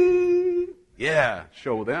 ding! Yeah,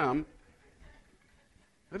 show them.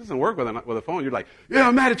 That doesn't work with a phone. You're like, yeah,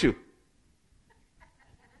 I'm mad at you.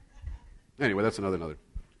 Anyway, that's another.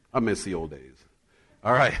 I miss the old days.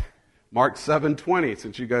 All right. Mark 7:20,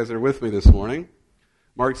 since you guys are with me this morning.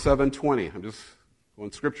 Mark 7:20. I'm just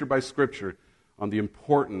going scripture by scripture on the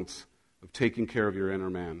importance of taking care of your inner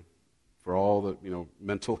man for all the,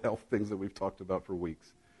 mental health things that we've talked about for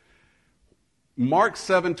weeks. Mark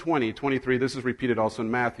 7:20, 23, this is repeated also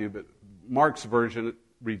in Matthew, but Mark's version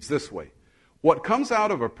reads this way. What comes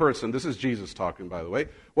out of a person, this is Jesus talking, by the way,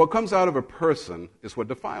 what comes out of a person is what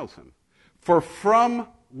defiles him. For from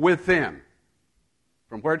within,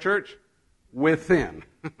 from where, church? Within.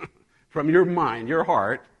 From your mind, your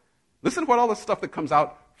heart. Listen to what all the stuff that comes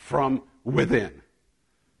out from within.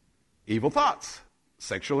 Evil thoughts,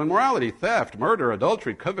 sexual immorality, theft, murder,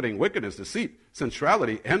 adultery, coveting, wickedness, deceit,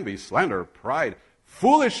 sensuality, envy, slander, pride,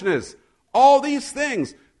 foolishness. All these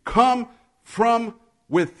things come from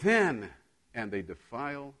within, and they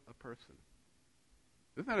defile a person.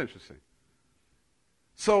 Isn't that interesting?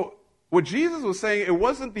 So, what Jesus was saying, it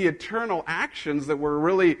wasn't the eternal actions that were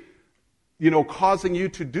really, causing you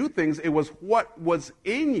to do things. It was what was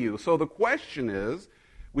in you. So the question is,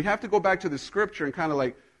 we have to go back to the scripture and kind of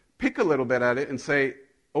like pick a little bit at it and say,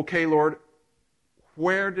 okay, Lord,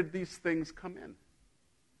 where did these things come in?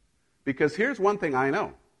 Because here's one thing I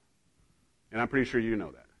know, and I'm pretty sure you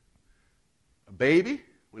know that. A baby,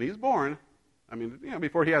 when he's born,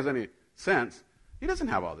 before he has any sense, he doesn't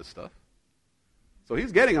have all this stuff. So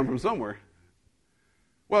he's getting them from somewhere.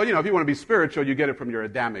 Well, if you want to be spiritual, you get it from your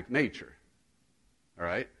Adamic nature. All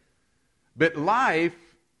right? But life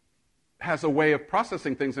has a way of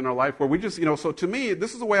processing things in our life where we just, so to me,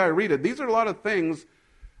 this is the way I read it. These are a lot of things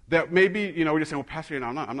that maybe, we're just saying, well, Pastor,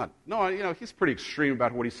 I'm not. No, he's pretty extreme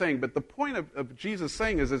about what he's saying. But the point of Jesus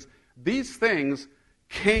saying is these things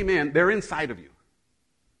came in, they're inside of you.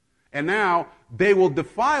 And now they will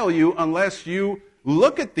defile you unless you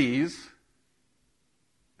look at these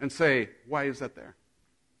and say, why is that there?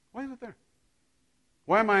 Why is it there?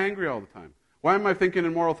 Why am I angry all the time? Why am I thinking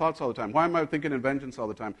immoral thoughts all the time? Why am I thinking in vengeance all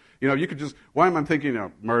the time? You could just, why am I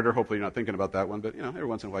thinking, murder? Hopefully you're not thinking about that one, but, every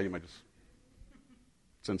once in a while you might just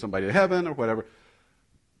send somebody to heaven or whatever.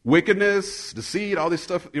 Wickedness, deceit, all this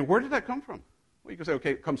stuff. Where did that come from? Well, you can say,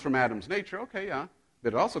 okay, it comes from Adam's nature. Okay, yeah.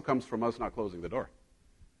 But it also comes from us not closing the door.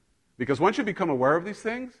 Because once you become aware of these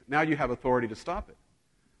things, now you have authority to stop it.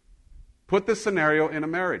 Put this scenario in a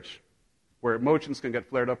marriage where emotions can get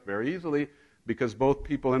flared up very easily because both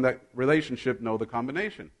people in that relationship know the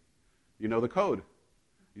combination. You know the code.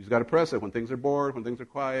 You just got to press it when things are bored, when things are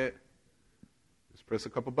quiet. Just press a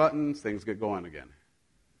couple buttons, things get going again.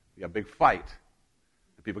 You got a big fight.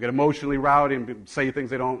 And people get emotionally rowdy and say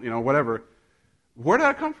things they don't, whatever. Where did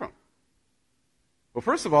that come from? Well,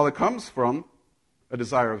 first of all, it comes from a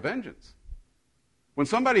desire of vengeance. When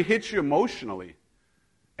somebody hits you emotionally,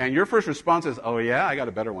 and your first response is, oh yeah, I got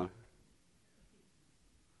a better one.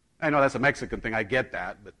 I know that's a Mexican thing, I get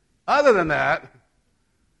that, but other than that,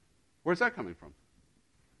 where's that coming from?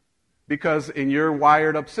 Because in your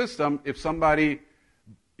wired up system, if somebody,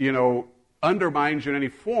 undermines you in any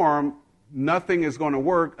form, nothing is going to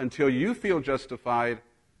work until you feel justified,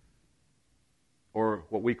 or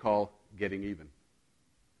what we call getting even.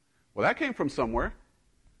 Well, that came from somewhere.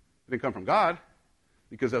 It didn't come from God.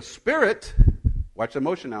 Because a spirit, watch the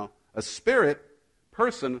motion now, a spirit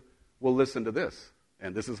person will listen to this.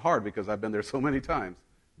 And this is hard because I've been there so many times.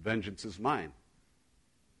 Vengeance is mine.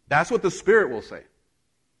 That's what the spirit will say.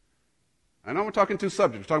 I know we're talking two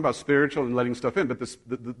subjects. We're talking about spiritual and letting stuff in, but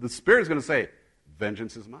the spirit is going to say,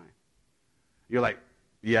 vengeance is mine. You're like,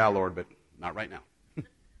 yeah, Lord, but not right now.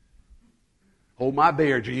 Hold my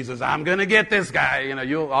beer, Jesus. I'm going to get this guy.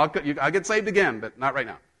 I'll get saved again, but not right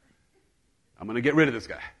now. I'm going to get rid of this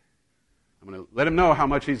guy. I'm going to let him know how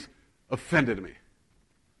much he's offended me.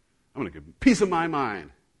 I'm going to give him peace of my mind.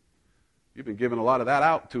 You've been giving a lot of that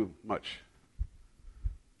out too much.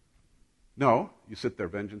 No, you sit there,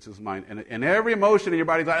 vengeance is mine. And every emotion in your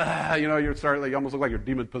body's like, you almost look like you're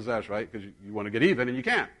demon possessed, right? Because you want to get even and you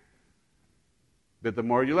can't. But the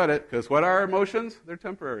more you let it, because what are emotions? They're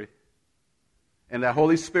temporary. And that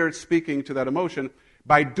Holy Spirit speaking to that emotion.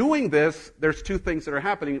 By doing this, there's two things that are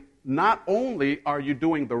happening. Not only are you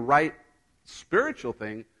doing the right spiritual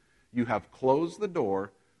thing, you have closed the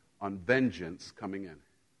door on vengeance coming in.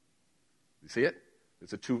 You see it?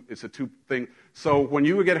 It's a two thing. So when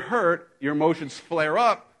you get hurt, your emotions flare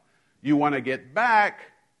up. You want to get back,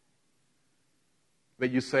 but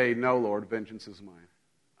you say, no, Lord, vengeance is mine.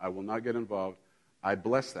 I will not get involved. I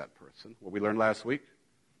bless that person. What we learned last week,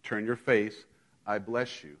 turn your face. I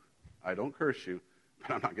bless you. I don't curse you,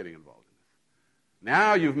 but I'm not getting involved in this.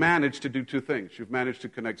 Now you've managed to do two things. You've managed to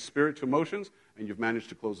connect spirit to emotions, and you've managed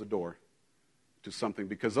to close the door to something.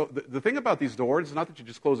 Because the thing about these doors is not that you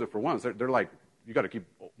just close it for once. They're like, you got to keep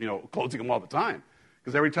closing them all the time.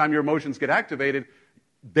 Because every time your emotions get activated,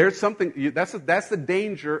 there's something, that's the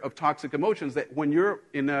danger of toxic emotions, that when you're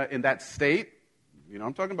in that state,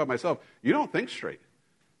 I'm talking about myself, you don't think straight.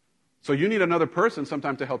 So you need another person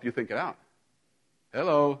sometimes to help you think it out.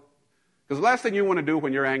 Hello. Because the last thing you want to do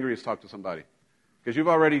when you're angry is talk to somebody. Because you've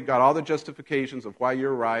already got all the justifications of why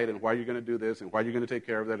you're right and why you're going to do this and why you're going to take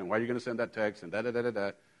care of that and why you're going to send that text and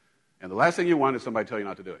da-da-da-da-da. And the last thing you want is somebody tell you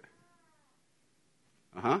not to do it.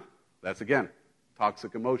 That's, again,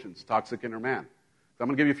 toxic emotions, toxic inner man. So I'm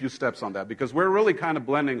going to give you a few steps on that because we're really kind of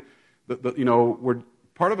blending, we're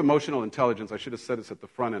part of emotional intelligence, I should have said this at the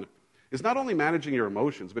front end, is not only managing your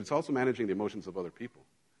emotions, but it's also managing the emotions of other people.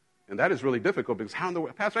 And that is really difficult because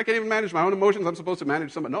Pastor, I can't even manage my own emotions. I'm supposed to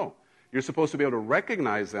manage somebody. No. You're supposed to be able to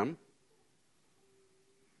recognize them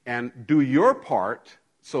and do your part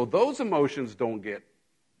so those emotions don't get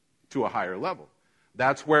to a higher level.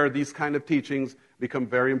 That's where these kind of teachings become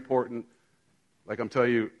very important. Like I'm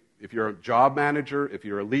telling you, if you're a job manager, if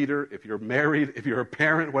you're a leader, if you're married, if you're a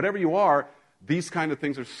parent, whatever you are, these kind of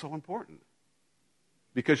things are so important.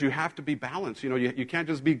 Because you have to be balanced. You can't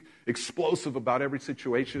just be explosive about every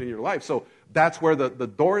situation in your life. So that's where the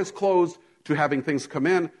door is closed to having things come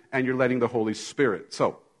in, and you're letting the Holy Spirit.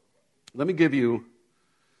 So let me give you,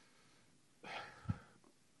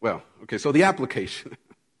 so the application.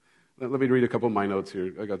 Let me read a couple of my notes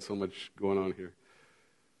here. I got so much going on here.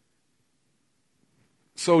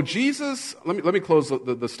 So Jesus, let me close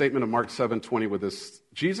the statement of Mark 7:20 with this.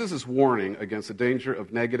 Jesus is warning against the danger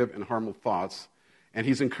of negative and harmful thoughts, and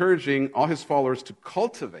he's encouraging all his followers to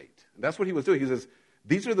cultivate. And that's what he was doing. He says,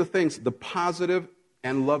 these are the things, the positive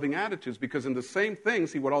and loving attitudes, because in the same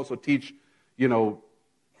things he would also teach, the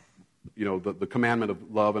commandment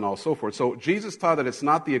of love and all so forth. So Jesus taught that it's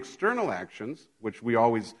not the external actions, which we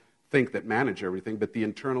always think that manage everything, but the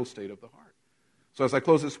internal state of the heart. So as I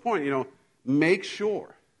close this point, make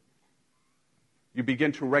sure you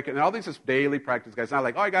begin to recognize. All these is daily practice, guys. It's not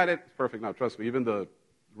like, I got it, it's perfect. No, trust me, even the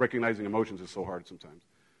recognizing emotions is so hard sometimes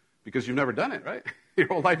because you've never done it, right? Your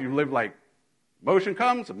whole life you've lived like, emotion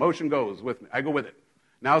comes, emotion goes with me. I go with it.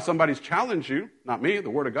 Now somebody's challenged you, not me,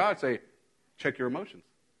 the Word of God, say, check your emotions.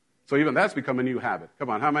 So even that's become a new habit.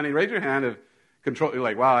 Come on, how many, raise your hand if you're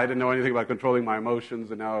like, wow, I didn't know anything about controlling my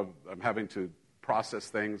emotions and now I'm having to process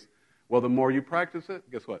things. Well, the more you practice it,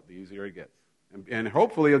 guess what? The easier it gets. And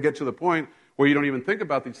hopefully you'll get to the point where you don't even think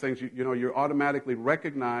about these things. You automatically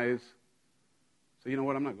recognize, so you know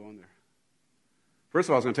what, I'm not going there. First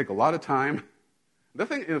of all, it's going to take a lot of time. The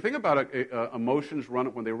thing about emotions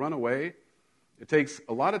when they run away, it takes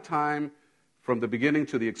a lot of time from the beginning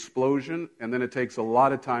to the explosion, and then it takes a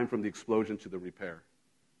lot of time from the explosion to the repair.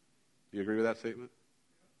 Do you agree with that statement?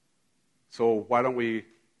 So why don't we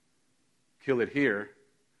kill it here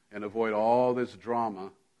and avoid all this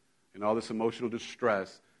drama and all this emotional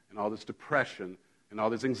distress and all this depression and all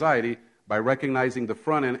this anxiety by recognizing the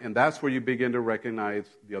front end, and that's where you begin to recognize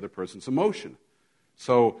the other person's emotion.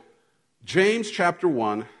 So James chapter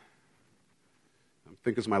 1, I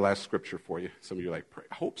think is my last scripture for you. Some of you are like,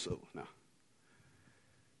 I hope so. No.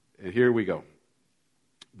 And here we go.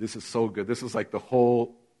 This is so good. This is like the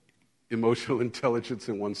whole emotional intelligence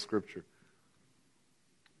in one scripture.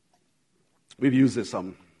 We've used this a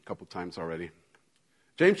couple times already.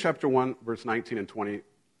 James chapter 1, verse 19 and 20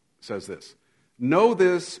 says this. Know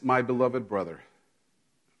this, my beloved brother.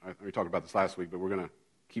 We talked about this last week, but we're going to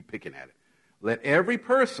keep picking at it. Let every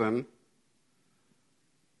person,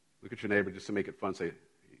 look at your neighbor just to make it fun, say,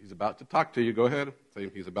 he's about to talk to you. Go ahead. Say,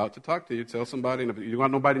 he's about to talk to you. Tell somebody. And if you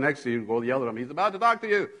want nobody next to you, go yell at him. He's about to talk to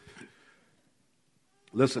you.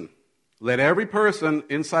 Listen, let every person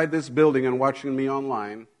inside this building and watching me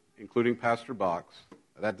online, including Pastor Box,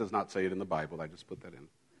 that does not say it in the Bible. I just put that in.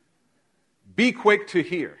 Be quick to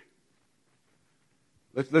hear.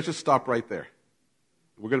 Let's just stop right there.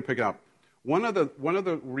 We're going to pick it up. One of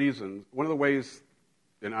the reasons, one of the ways,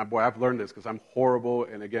 and I've learned this because I'm horrible,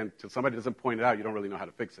 and again, till somebody doesn't point it out, you don't really know how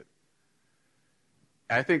to fix it.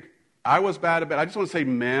 I think I was bad at it. I just want to say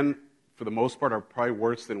men, for the most part, are probably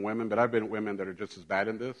worse than women, but I've been with women that are just as bad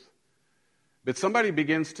in this. But somebody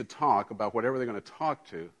begins to talk about whatever they're going to talk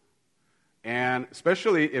to, and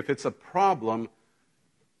especially if it's a problem,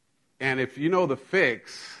 and if you know the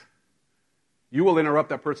fix, you will interrupt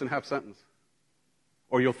that person half-sentence.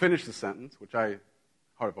 Or you'll finish the sentence, which I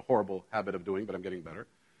have a horrible habit of doing, but I'm getting better,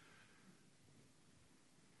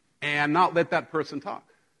 and not let that person talk.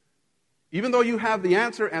 Even though you have the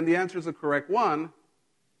answer and the answer is the correct one,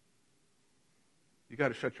 you got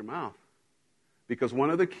to shut your mouth. Because one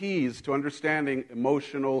of the keys to understanding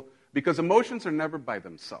because emotions are never by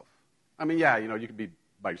themselves. I mean, yeah, you can be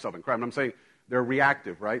by yourself and cry, but I'm saying they're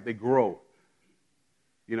reactive, right? They grow.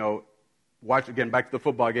 Watch, again, back to the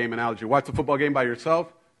football game analogy. Watch the football game by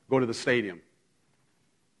yourself, go to the stadium.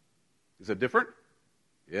 Is it different?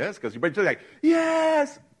 Yes, because you're like,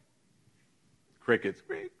 yes! Crickets.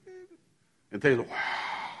 And things,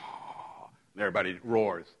 wow! And everybody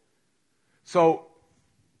roars. So,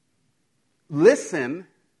 listening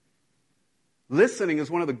is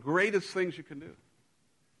one of the greatest things you can do.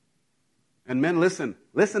 And men, listen.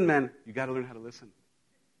 Listen, men. You got to learn how to listen.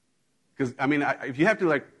 Because, if you have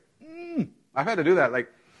to, I've had to do that,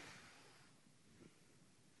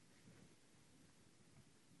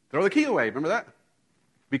 throw the key away. Remember that?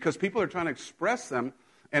 Because people are trying to express them,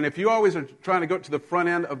 and if you always are trying to go to the front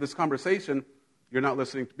end of this conversation, you're not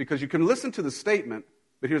listening, because you can listen to the statement,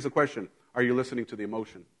 but here's the question. Are you listening to the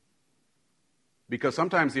emotion? Because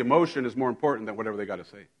sometimes the emotion is more important than whatever they got to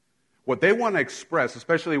say. What they want to express,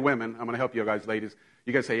 especially women, I'm going to help you guys, ladies,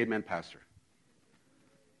 you guys say, amen, pastor,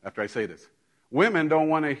 after I say this. Women don't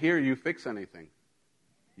want to hear you fix anything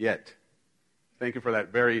yet. Thank you for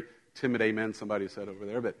that very timid amen somebody said over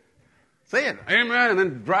there. But say it, amen, and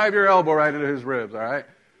then drive your elbow right into his ribs, all right?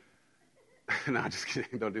 No, just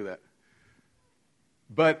kidding. Don't do that.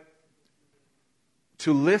 But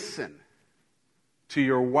to listen to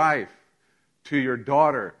your wife, to your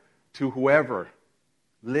daughter, to whoever,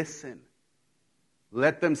 listen.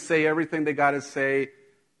 Let them say everything they got to say,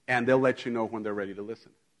 and they'll let you know when they're ready to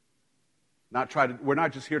listen. We're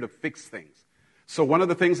not just here to fix things. So one of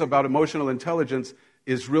the things about emotional intelligence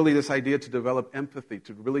is really this idea to develop empathy,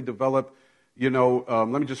 to really develop, let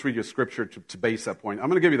me just read you a scripture to base that point. I'm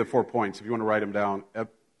going to give you the 4 points if you want to write them down.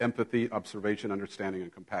 Empathy, observation, understanding,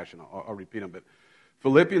 and compassion. I'll repeat them. But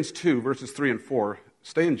Philippians 2, verses 3 and 4.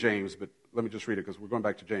 Stay in James, but let me just read it because we're going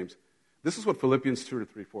back to James. This is what Philippians 2 to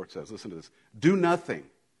 3, 4 says. Listen to this. Do nothing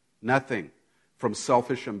from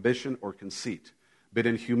selfish ambition or conceit, but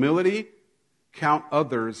in humility count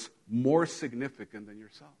others more significant than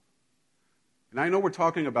yourself. And I know we're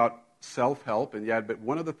talking about self-help, but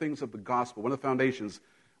one of the things of the gospel, one of the foundations,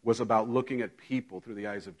 was about looking at people through the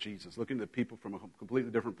eyes of Jesus, looking at people from a completely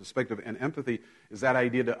different perspective. And empathy is that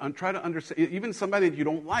idea to try to understand, even somebody that you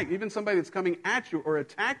don't like, even somebody that's coming at you or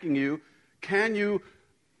attacking you, can you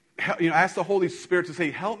ask the Holy Spirit to say,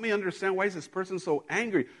 help me understand, why is this person so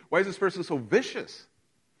angry? Why is this person so vicious?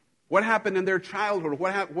 What happened in their childhood?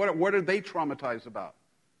 What are they traumatized about?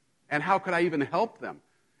 And how could I even help them?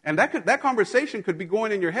 And that conversation could be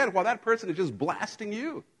going in your head while that person is just blasting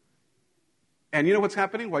you. And you know what's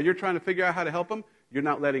happening? While you're trying to figure out how to help them, you're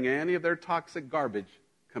not letting any of their toxic garbage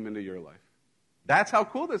come into your life. That's how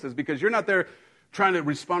cool this is, because you're not there trying to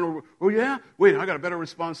respond, oh yeah, wait, I got a better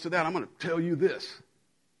response to that. I'm going to tell you this.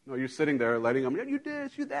 No, you're sitting there letting them, you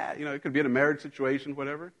this, you that. You know, it could be in a marriage situation,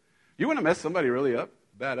 whatever. You want to mess somebody really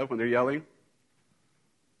bad up when they're yelling?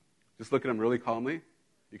 Just look at them really calmly.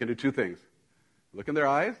 You can do two things. Look in their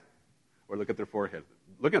eyes or look at their forehead.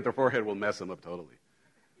 Looking at their forehead will mess them up totally.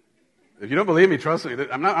 If you don't believe me, trust me.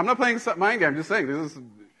 I'm not playing mind game. I'm just saying.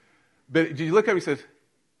 But you look at me and says,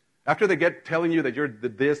 after they get telling you that you're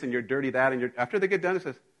this and you're dirty that, and after they get done, it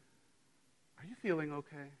says, are you feeling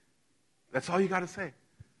okay? That's all you got to say.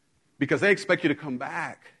 Because they expect you to come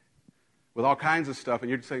back with all kinds of stuff, and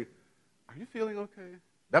you're just saying, are you feeling okay?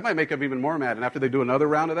 That might make them even more mad. And after they do another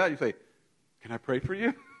round of that, you say, can I pray for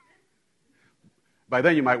you? By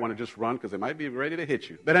then, you might want to just run because they might be ready to hit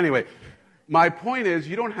you. But anyway, my point is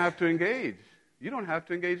you don't have to engage. You don't have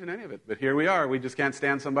to engage in any of it. But here we are. We just can't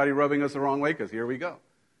stand somebody rubbing us the wrong way because here we go.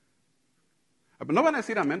 But no van a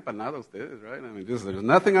decir amén para nada ustedes, right? I mean, there's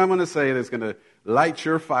nothing I'm going to say that's going to light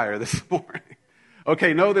your fire this morning.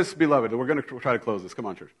 Okay, know this, beloved. We're going to try to close this. Come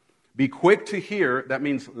on, church. Be quick to hear. That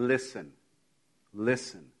means listen.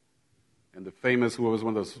 Listen. And the famous, who was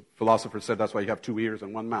one of those philosophers, said that's why you have two ears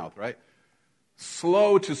and one mouth, right?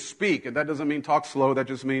 Slow to speak. And that doesn't mean talk slow. That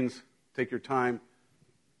just means take your time,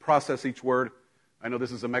 process each word. I know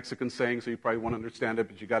this is a Mexican saying, so you probably won't understand it,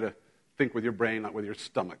 but you got to think with your brain, not with your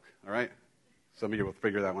stomach, all right? Some of you will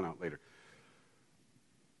figure that one out later.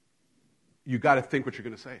 You got to think what you're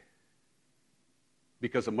going to say.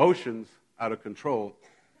 Because emotions, out of control,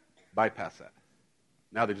 bypass that.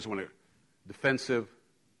 Now they just want to defensive,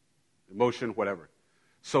 emotion, whatever.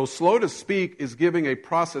 So slow to speak is giving a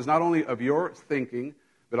process not only of your thinking,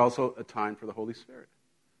 but also a time for the Holy Spirit.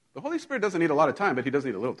 The Holy Spirit doesn't need a lot of time, but he does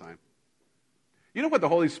need a little time. You know what the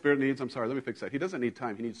Holy Spirit needs? I'm sorry, let me fix that. He doesn't need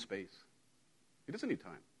time. He needs space. He doesn't need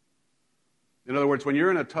time. In other words, when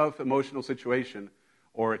you're in a tough emotional situation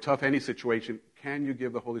or a tough any situation, can you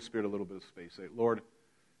give the Holy Spirit a little bit of space? Say, Lord,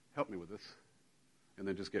 help me with this. And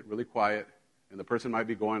then just get really quiet, and the person might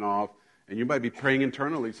be going off, and you might be praying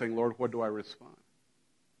internally saying, Lord, what do I respond?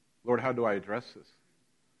 Lord, how do I address this?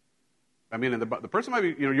 I mean, and the person might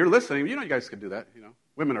be, you're listening. You guys can do that,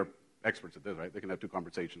 Women are experts at this, right? They can have two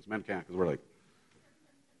conversations. Men can't because we're like.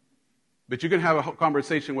 But you can have a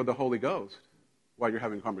conversation with the Holy Ghost while you're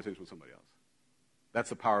having a conversation with somebody else. That's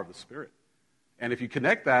the power of the Spirit. And if you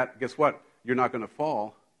connect that, guess what? You're not going to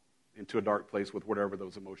fall into a dark place with whatever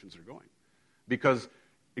those emotions are going. Because,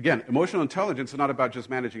 again, emotional intelligence is not about just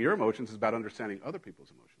managing your emotions. It's about understanding other people's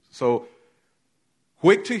emotions. So,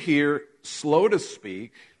 quick to hear, slow to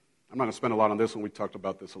speak. I'm not going to spend a lot on this one. We talked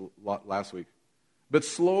about this a lot last week. But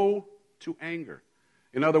slow to anger.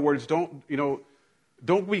 In other words, don't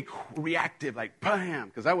be reactive like, bam,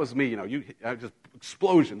 because that was me, just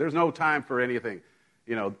explosion. There's no time for anything.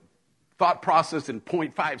 Thought process in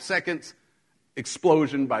 0.5 seconds,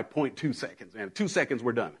 explosion by 0.2 seconds. And 2 seconds,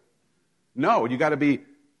 we're done. No, you got to be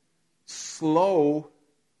slow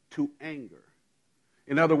to anger.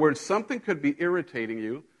 In other words, something could be irritating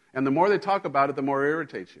you, and the more they talk about it, the more it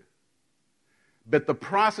irritates you. But the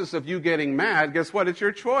process of you getting mad, guess what? It's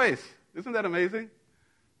your choice. Isn't that amazing?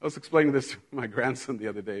 I was explaining this to my grandson the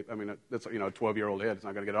other day. I mean, that's a 12-year-old head. It's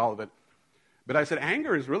not going to get all of it. But I said,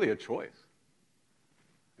 anger is really a choice.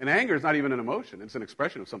 And anger is not even an emotion. It's an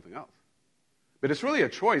expression of something else. But it's really a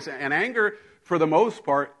choice. And anger, for the most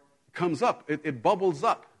part, comes up. It bubbles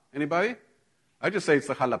up. Anybody? I just say it's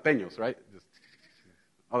the jalapenos, right? Just,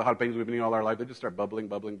 all the jalapenos we've been eating all our life, they just start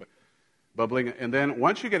bubbling. And then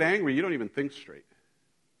once you get angry, you don't even think straight.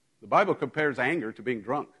 The Bible compares anger to being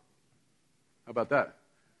drunk. How about that?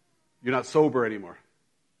 You're not sober anymore,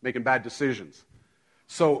 making bad decisions.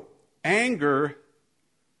 So anger,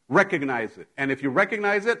 recognize it. And if you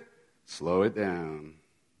recognize it, slow it down.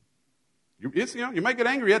 You might get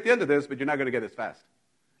angry at the end of this, but you're not going to get as fast.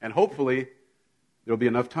 And hopefully, there'll be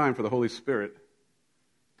enough time for the Holy Spirit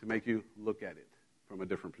to make you look at it from a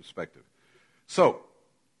different perspective. So,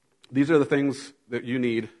 these are the things that you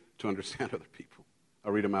need to understand other people.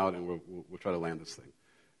 I'll read them out and we'll try to land this thing.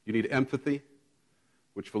 You need empathy,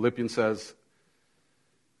 which Philippians says,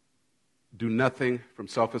 do nothing from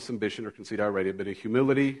selfish ambition or conceit already, but in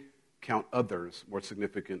humility count others more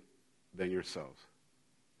significant than yourselves.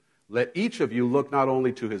 Let each of you look not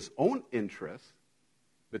only to his own interest,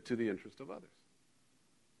 but to the interest of others.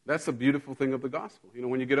 That's the beautiful thing of the gospel.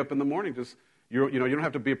 When you get up in the morning, you don't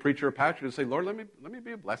have to be a preacher or pastor to say, Lord, let me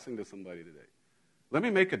be a blessing to somebody today. Let me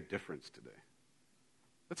make a difference today.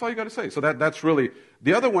 That's all you got to say. So that's really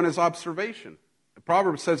the other one is observation. The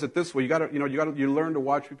Proverbs says it this way: you learn to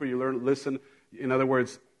watch people, you learn to listen. In other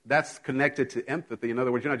words, that's connected to empathy. In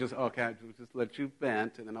other words, you're not just, okay, I'll just let you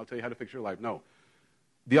vent, and then I'll tell you how to fix your life. No.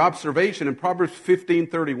 The observation in Proverbs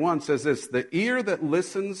 15:31 says this, the ear that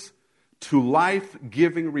listens to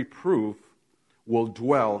life-giving reproof will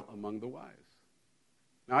dwell among the wise.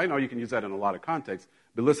 Now, I know you can use that in a lot of contexts,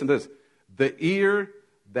 but listen to this. The ear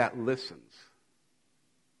that listens.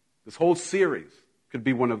 This whole series could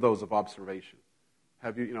be one of those of observation.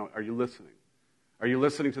 Are you listening? Are you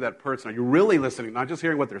listening to that person? Are you really listening? Not just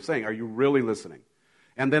hearing what they're saying. Are you really listening?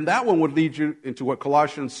 And then that one would lead you into what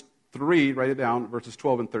Colossians 3, write it down, verses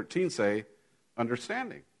 12 and 13 say,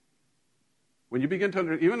 understanding. When you begin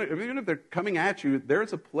to even if they're coming at you,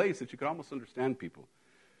 there's a place that you can almost understand people.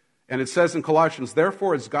 And it says in Colossians,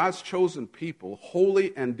 therefore, as God's chosen people,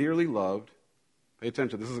 holy and dearly loved, pay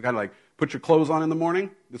attention, this is kind of like put your clothes on in the morning.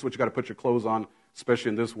 This is what you got to put your clothes on, especially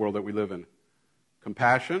in this world that we live in.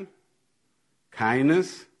 Compassion,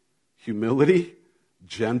 kindness, humility,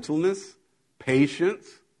 gentleness, patience.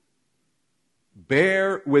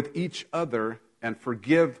 Bear with each other and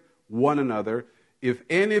forgive one another. If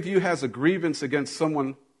any of you has a grievance against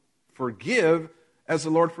someone, forgive as the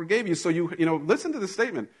Lord forgave you. So listen to this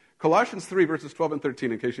statement. Colossians 3, verses 12 and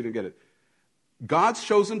 13, in case you didn't get it. God's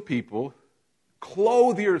chosen people,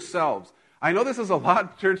 clothe yourselves. I know this is a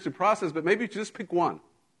lot, church, to process, but maybe just pick one.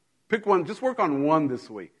 Pick one. Just work on one this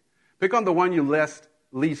week. Pick on the one you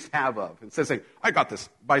least have of. Instead of saying, I got this.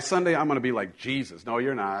 By Sunday, I'm going to be like Jesus. No,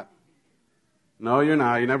 you're not. No, you're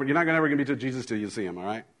not. You're not ever going to be to Jesus till you see him, all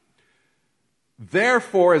right?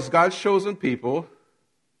 Therefore, as God's chosen people,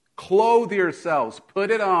 clothe yourselves. Put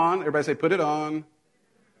it on. Everybody say, put it on.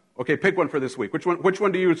 Okay, pick one for this week. Which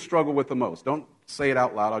one do you struggle with the most? Don't say it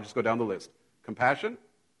out loud. I'll just go down the list. Compassion?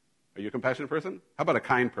 Are you a compassionate person? How about a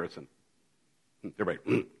kind person?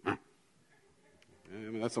 Everybody.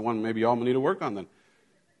 That's the one maybe y'all need to work on then.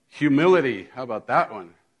 Humility. How about that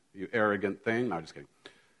one? You arrogant thing. No, just kidding.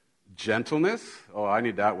 Gentleness. Oh, I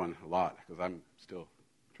need that one a lot because I'm still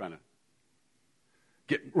trying to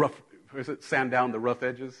get rough. Sand down the rough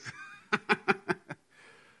edges.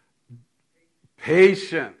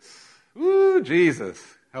 Patience. Ooh, Jesus.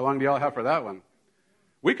 How long do y'all have for that one?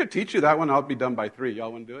 We could teach you that one. I'll be done by 3.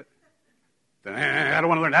 Y'all want to do it? I don't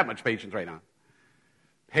want to learn that much patience right now.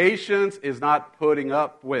 Patience is not putting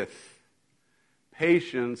up with.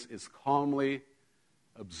 Patience is calmly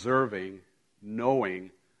observing,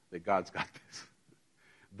 knowing that God's got this.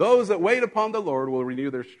 Those that wait upon the Lord will renew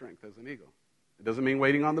their strength as an eagle. It doesn't mean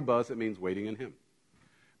waiting on the bus. It means waiting in Him.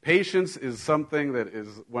 Patience is something that is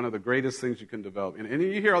one of the greatest things you can develop. And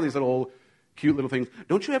you hear all these cute little things.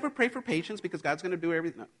 Don't you ever pray for patience because God's going to do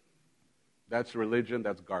everything? No. That's religion.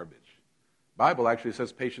 That's garbage. Bible actually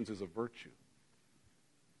says patience is a virtue.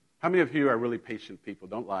 How many of you are really patient people?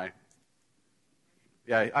 Don't lie.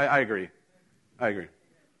 Yeah, I agree. I agree.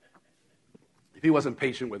 If he wasn't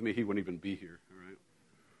patient with me, he wouldn't even be here. All right.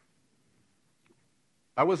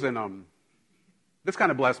 I was in, this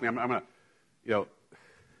kind of blessed me. I'm going to, I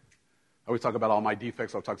always talk about all my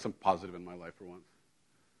defects. I'll talk some positive in my life for once.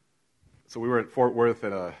 So we were at Fort Worth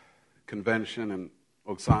at a convention, and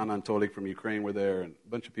Oksana and Tolik from Ukraine were there, and a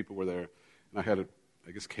bunch of people were there. And I had,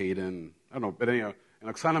 Caden, I don't know, but anyhow, and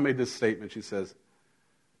Oksana made this statement. He says,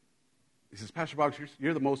 Pastor Boggs,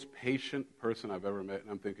 you're the most patient person I've ever met. And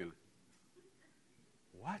I'm thinking,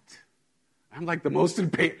 what? I'm like the most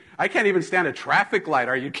impatient. I can't even stand a traffic light.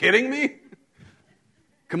 Are you kidding me?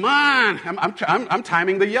 Come on. I'm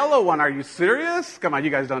timing the yellow one. Are you serious? Come on, you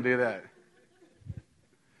guys don't do that.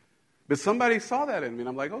 But somebody saw that in me, and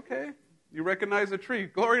I'm like, okay, you recognize the tree.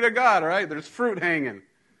 Glory to God, all right? There's fruit hanging.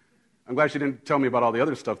 I'm glad she didn't tell me about all the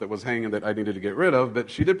other stuff that was hanging that I needed to get rid of, but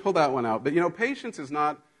she did pull that one out. But, patience is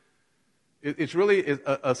not, it's really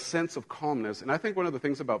a sense of calmness. And I think one of the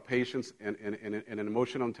things about patience and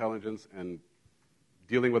emotional intelligence and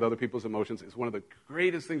dealing with other people's emotions is one of the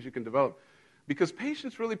greatest things you can develop. Because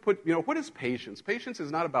patience really what is patience? Patience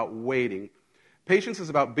is not about waiting. Patience is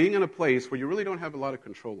about being in a place where you really don't have a lot of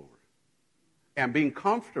control over. And being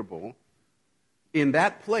comfortable in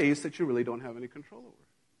that place that you really don't have any control over.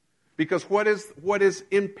 Because what is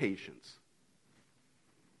impatience?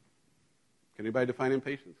 Can anybody define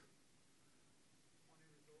impatience?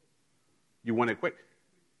 You want it quick.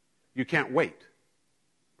 You can't wait.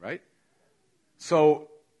 Right? So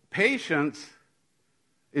patience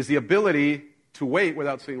is the ability to wait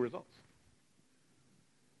without seeing results.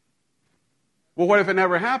 Well, what if it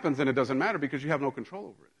never happens and it doesn't matter because you have no control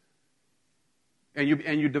over it?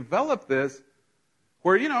 And you develop this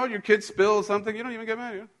where, your kid spills something, you don't even get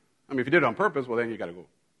mad. I mean, if you did it on purpose, well, then you got to go,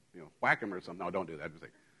 whack him or something. No, don't do that.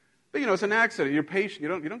 But, it's an accident. You're patient. You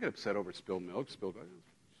don't get upset over spilled milk, just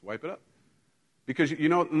wipe it up. Because,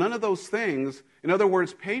 none of those things, in other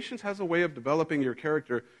words, patience has a way of developing your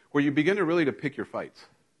character where you begin to really to pick your fights.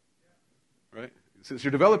 Right? Since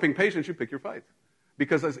you're developing patience, you pick your fights.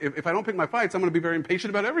 Because if I don't pick my fights, I'm going to be very impatient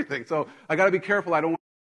about everything. So I got to be careful. I don't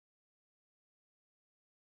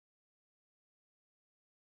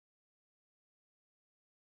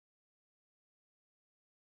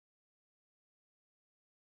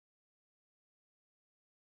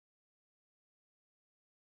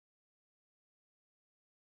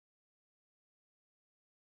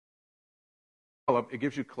It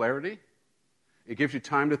gives you clarity. It gives you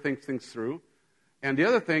time to think things through. And the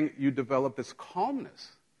other thing, you develop this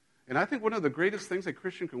calmness. And I think one of the greatest things a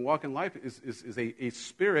Christian can walk in life is a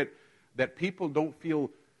spirit that people don't feel,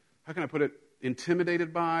 how can I put it,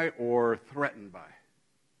 intimidated by or threatened by.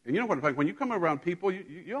 And you know what, when you come around people,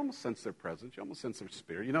 you almost sense their presence. You almost sense their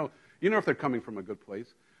spirit. You know if they're coming from a good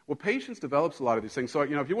place. Well, patience develops a lot of these things. So,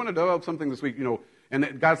 if you want to develop something this week,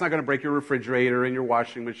 and God's not going to break your refrigerator and your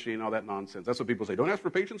washing machine, all that nonsense. That's what people say. Don't ask for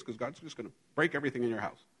patience because God's just going to break everything in your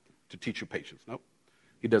house to teach you patience. Nope.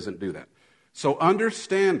 He doesn't do that. So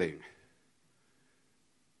understanding,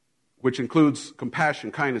 which includes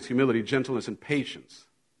compassion, kindness, humility, gentleness, and patience.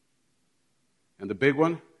 And the big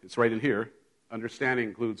one, it's right in here. Understanding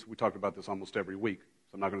includes, we talk about this almost every week,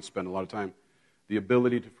 so I'm not going to spend a lot of time, the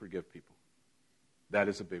ability to forgive people. That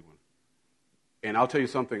is a big one. And I'll tell you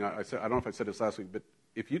something, I don't know if I said this last week, but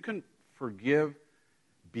if you can forgive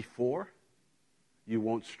before, you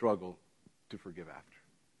won't struggle to forgive after.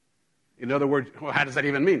 In other words, how does that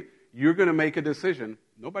even mean? You're going to make a decision.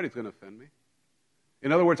 Nobody's going to offend me.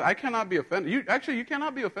 In other words, I cannot be offended. You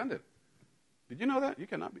cannot be offended. Did you know that? You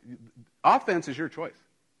cannot be. Offense is your choice.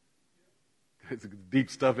 It's deep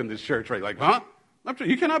stuff in this church, right? Like, huh?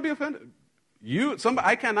 You cannot be offended.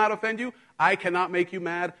 I cannot offend you. I cannot make you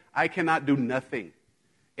mad. I cannot do nothing.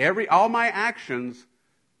 All my actions,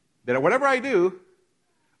 whatever I do,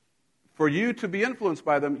 for you to be influenced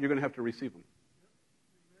by them, you're going to have to receive them.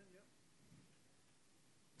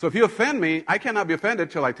 So if you offend me, I cannot be offended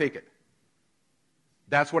till I take it.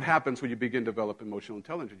 That's what happens when you begin to develop emotional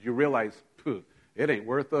intelligence. You realize, it ain't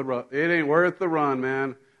worth the run,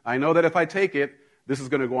 man. I know that if I take it, this is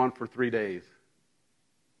going to go on for 3 days.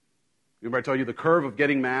 Remember I told you the curve of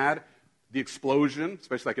getting mad, the explosion,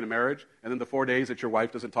 especially like in a marriage, and then the 4 days that your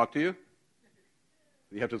wife doesn't talk to you?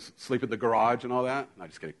 You have to sleep in the garage and all that? No,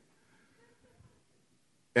 just kidding.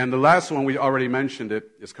 And the last one, we already mentioned it,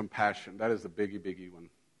 is compassion. That is the biggie one.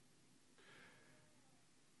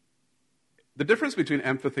 The difference between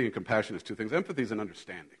empathy and compassion is two things. Empathy is an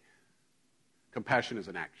understanding. Compassion is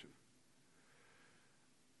an action.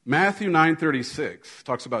 Matthew 9:36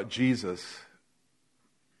 talks about Jesus.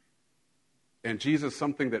 And Jesus,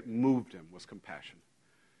 something that moved him was compassion.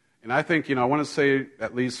 And I think, I want to say,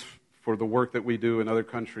 at least for the work that we do in other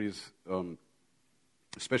countries,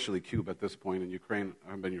 especially Cuba at this point, and Ukraine, I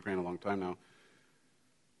haven't been in Ukraine a long time now,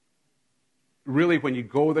 really when you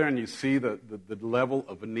go there and you see the level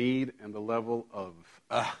of need and the level of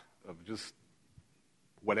just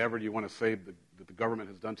whatever you want to say that the government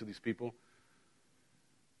has done to these people,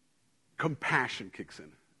 compassion kicks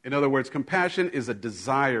in. In other words, compassion is a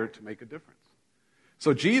desire to make a difference.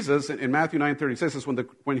 So Jesus, in Matthew 9:30, says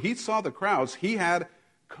when he saw the crowds, he had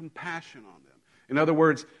compassion on them. In other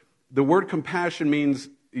words, the word compassion means,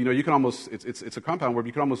 you can almost, it's a compound word,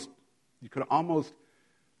 you could almost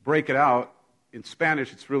break it out. In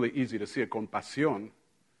Spanish, it's really easy to see it, con pasión.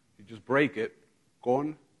 You just break it,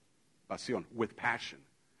 con pasión, with passion.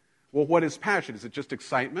 Well, what is passion? Is it just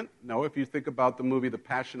excitement? No, if you think about the movie The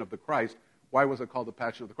Passion of the Christ, why was it called The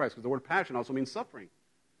Passion of the Christ? Because the word passion also means suffering.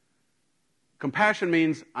 Compassion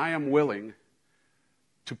means I am willing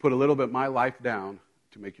to put a little bit of my life down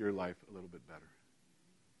to make your life a little bit better.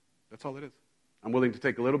 That's all it is. I'm willing to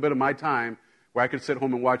take a little bit of my time where I could sit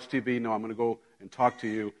home and watch TV. No, I'm going to go and talk to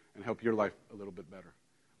you and help your life a little bit better.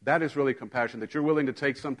 That is really compassion, that you're willing to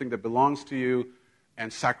take something that belongs to you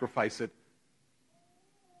and sacrifice it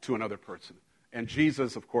to another person. And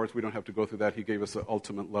Jesus, of course, we don't have to go through that. He gave us the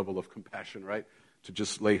ultimate level of compassion, right? To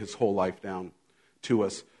just lay his whole life down to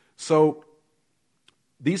us. So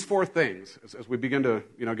these four things, as we begin to,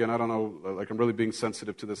 again, I don't know, like I'm really being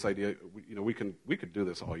sensitive to this idea. We could do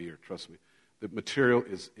this all year, trust me. The material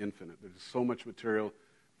is infinite. There's so much material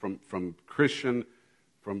from Christian,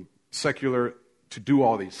 from secular, to do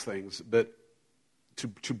all these things. But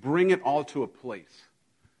to bring it all to a place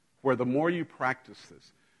where the more you practice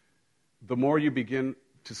this, the more you begin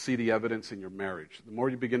to see the evidence in your marriage, the more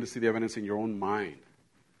you begin to see the evidence in your own mind,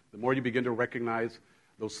 the more you begin to recognize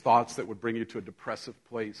those thoughts that would bring you to a depressive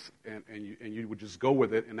place, and you would just go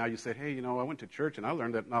with it, and now you say, hey, I went to church, and I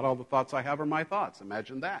learned that not all the thoughts I have are my thoughts.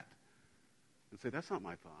 Imagine that. And say, that's not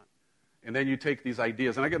my thought. And then you take these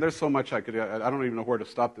ideas, and again, there's so much I don't even know where to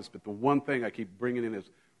stop this, but the one thing I keep bringing in is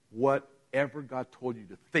whatever God told you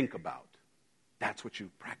to think about, that's what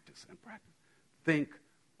you practice and practice. Think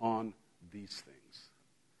on these things.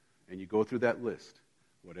 And you go through that list.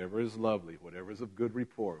 Whatever is lovely, whatever is of good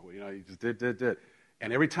report. You just did.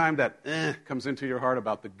 And every time that comes into your heart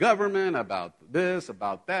about the government, about this,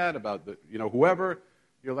 about that, about whoever,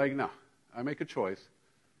 you're like, no, I make a choice.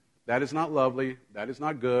 That is not lovely. That is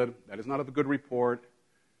not good. That is not of a good report.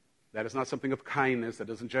 That is not something of kindness. That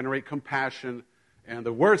doesn't generate compassion. And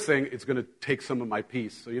the worst thing, it's going to take some of my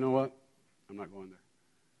peace. So you know what? I'm not going there.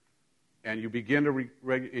 And you begin to,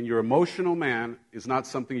 and your emotional man is not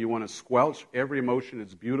something you want to squelch. Every emotion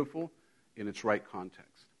is beautiful in its right context.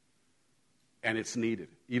 And it's needed.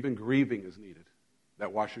 Even grieving is needed.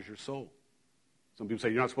 That washes your soul. Some people say,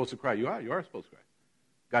 you're not supposed to cry. You are supposed to cry.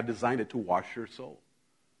 God designed it to wash your soul.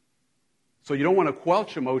 So you don't want to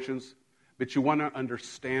quelch emotions, but you want to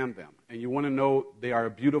understand them. And you want to know they are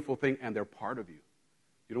a beautiful thing and they're part of you.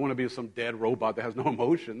 You don't want to be some dead robot that has no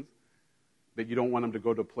emotions, but you don't want them to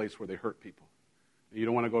go to a place where they hurt people. You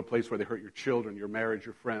don't want to go to a place where they hurt your children, your marriage,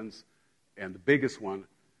 your friends. And the biggest one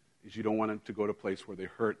is you don't want them to go to a place where they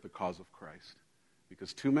hurt the cause of Christ.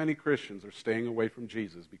 Because too many Christians are staying away from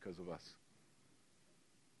Jesus because of us.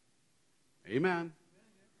 Amen.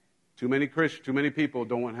 Too many people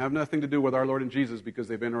don't have nothing to do with our Lord and Jesus because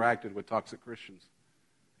they've interacted with toxic Christians.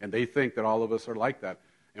 And they think that all of us are like that.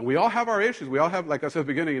 And we all have our issues. We all have, like I said at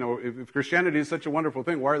the beginning, if Christianity is such a wonderful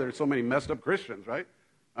thing, why are there so many messed up Christians, right?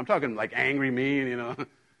 I'm talking like angry, mean,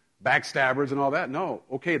 backstabbers and all that. No.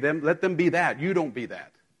 Okay, then let them be that. You don't be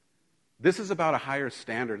that. This is about a higher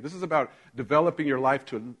standard. This is about developing your life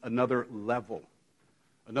to another level.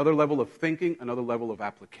 Another level of thinking, another level of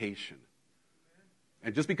application.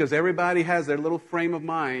 And just because everybody has their little frame of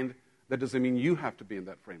mind, that doesn't mean you have to be in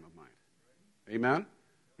that frame of mind. Amen?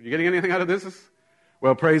 Are you getting anything out of this?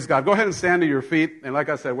 Well, praise God. Go ahead and stand to your feet. And like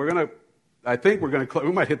I said, we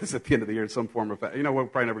might hit this at the end of the year in some form or fashion. We're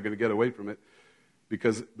probably never going to get away from it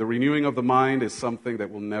because the renewing of the mind is something that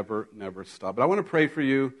will never, never stop. But I want to pray for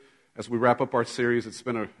you as we wrap up our series. It's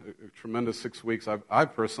been a tremendous 6 weeks. I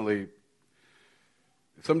personally,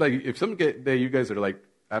 if someday you guys are like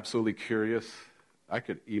absolutely curious, I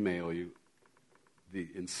could email you the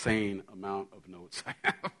insane amount of notes I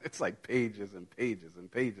have. It's like pages and pages and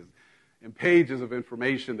pages and pages of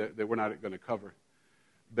information that we're not going to cover.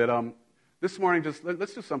 But this morning,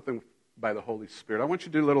 let's do something by the Holy Spirit. I want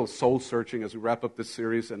you to do a little soul searching as we wrap up this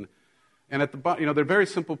series. And at the bottom, they're very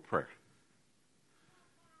simple prayer.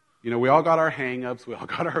 We all got our hang-ups. We all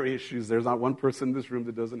got our issues. There's not one person in this room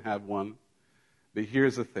that doesn't have one. But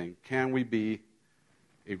here's the thing. Can we be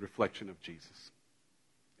a reflection of Jesus?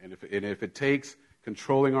 And if it takes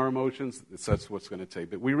controlling our emotions, that's what's going to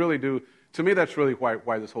take. But we really do. To me, that's really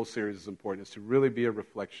why this whole series is important, is to really be a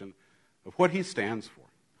reflection of what he stands for.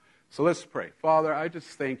 So let's pray. Father, I just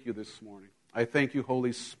thank you this morning. I thank you,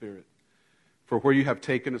 Holy Spirit, for where you have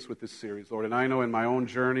taken us with this series, Lord. And I know in my own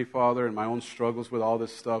journey, Father, and my own struggles with all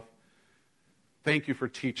this stuff, thank you for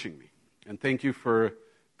teaching me. And thank you for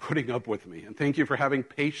putting up with me. And thank you for having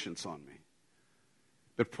patience on me.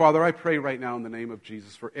 But Father, I pray right now in the name of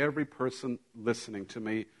Jesus for every person listening to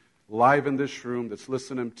me live in this room, that's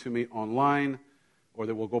listening to me online, or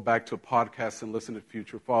that will go back to a podcast and listen in the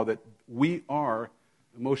future, Father, that we are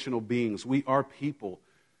emotional beings. We are people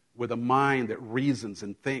with a mind that reasons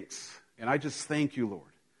and thinks. And I just thank you,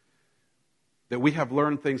 Lord, that we have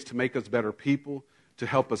learned things to make us better people, to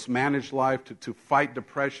help us manage life, to fight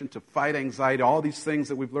depression, to fight anxiety, all these things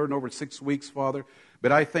that we've learned over 6 weeks, Father.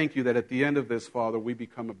 But I thank you that at the end of this, Father, we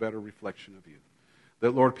become a better reflection of you.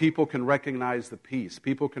 That, Lord, people can recognize the peace.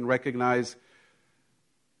 People can recognize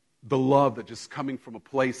the love that just coming from a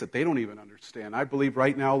place that they don't even understand. I believe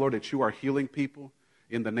right now, Lord, that you are healing people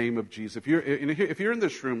in the name of Jesus. If you're in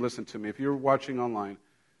this room, listen to me. If you're watching online,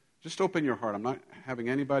 just open your heart. I'm not having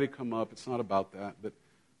anybody come up. It's not about that. But,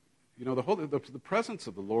 the presence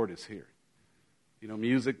of the Lord is here.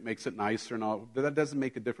 Music makes it nicer and all. But that doesn't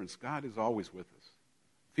make a difference. God is always with us.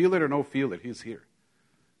 Feel it or no feel it, he's here.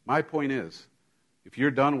 My point is, if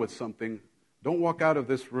you're done with something, don't walk out of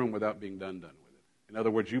this room without being done with it. In other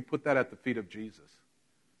words, you put that at the feet of Jesus.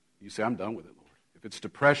 You say, I'm done with it, Lord. If it's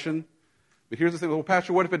depression, but here's the thing, well,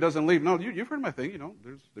 Pastor, what if it doesn't leave? No, you've heard my thing.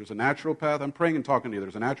 There's a natural path. I'm praying and talking to you.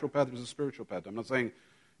 There's a natural path. There's a spiritual path. I'm not saying,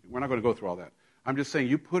 we're not going to go through all that. I'm just saying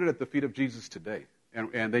you put it at the feet of Jesus today.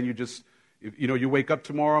 And then If, you wake up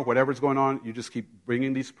tomorrow, whatever's going on, you just keep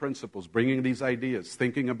bringing these principles, bringing these ideas,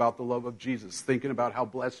 thinking about the love of Jesus, thinking about how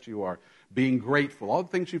blessed you are, being grateful, all the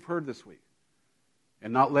things you've heard this week,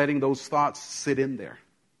 and not letting those thoughts sit in there.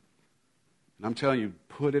 And I'm telling you,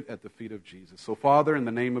 put it at the feet of Jesus. So, Father, in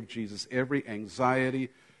the name of Jesus, every anxiety,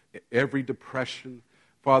 every depression,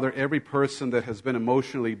 Father, every person that has been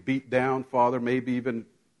emotionally beat down, Father, maybe even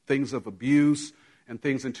things of abuse and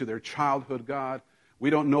things into their childhood, God, we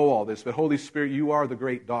don't know all this, but Holy Spirit, you are the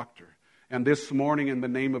great doctor. And this morning, in the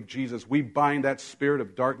name of Jesus, we bind that spirit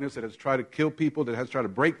of darkness that has tried to kill people, that has tried to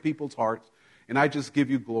break people's hearts. And I just give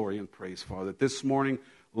you glory and praise, Father, that this morning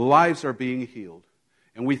lives are being healed.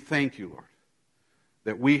 And we thank you, Lord,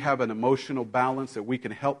 that we have an emotional balance, that we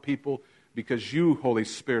can help people because you, Holy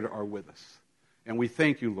Spirit, are with us. And we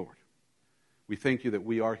thank you, Lord. We thank you that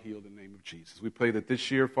we are healed in the name of Jesus. We pray that this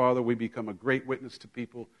year, Father, we become a great witness to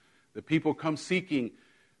people. That people come seeking,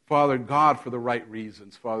 Father, God for the right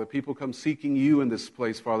reasons, Father. People come seeking you in this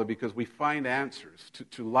place, Father, because we find answers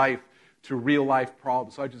to life, to real life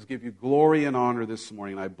problems. So I just give you glory and honor this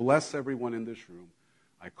morning. I bless everyone in this room.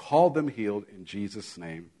 I call them healed in Jesus'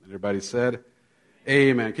 name. And everybody said,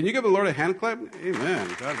 amen. Can you give the Lord a hand clap? Amen.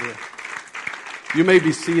 God bless. You may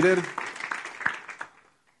be seated.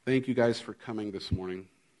 Thank you guys for coming this morning.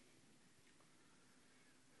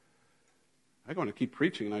 I'm going to keep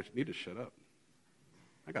preaching, and I need to shut up.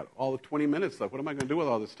 I got all of 20 minutes left. What am I going to do with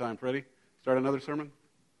all this time, Freddie? Start another sermon?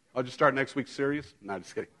 I'll just start next week's series? No,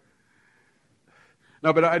 just kidding.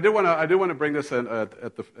 No, but I do want to bring this in,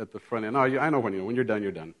 at the front end. No, I know when you're done,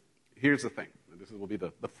 you're done. Here's the thing. This will be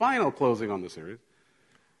the final closing on the series.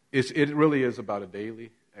 It really is about a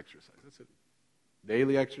daily exercise. That's it.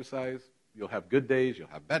 Daily exercise. You'll have good days. You'll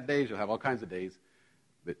have bad days. You'll have all kinds of days.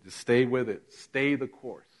 But just stay with it. Stay the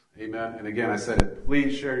course. Amen. And again, I said it.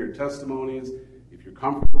 Please share your testimonies. If you're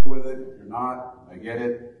comfortable with it, if you're not, I get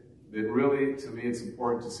it. But really, to me, it's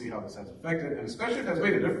important to see how this has affected, and especially if it has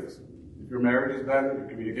made a difference. If your marriage is better, your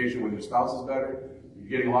communication with your spouse is better, you're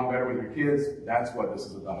getting along better with your kids, that's what this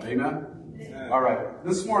is about. Amen? Amen. All right.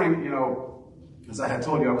 This morning, as I had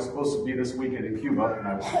told you, I was supposed to be this weekend in Cuba,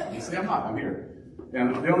 and you say, I'm not. I'm here.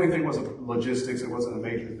 And the only thing was logistics. It wasn't a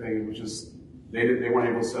major thing. It was just they weren't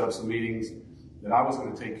able to set up some meetings that I was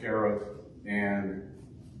going to take care of, and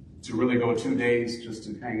to really go 2 days just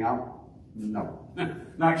to hang out? No,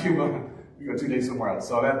 not Cuba. We go 2 days somewhere else.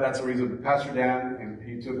 So that's the reason. Pastor Dan, and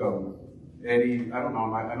he took Eddie, I don't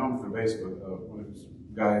know, I know him through Facebook, one of his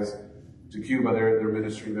guys, to Cuba. They're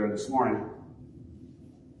ministering there this morning,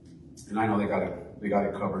 and I know they got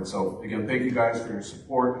it covered. So again, thank you guys for your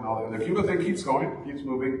support and all that. The Cuba thing keeps going, keeps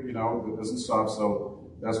moving. It doesn't stop. So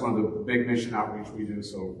that's one of the big mission outreach we do.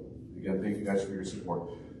 So again, thank you guys for your support.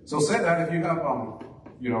 So said that, if you have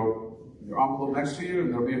your envelope next to you,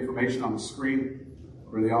 and there'll be information on the screen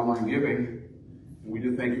for the online giving. And we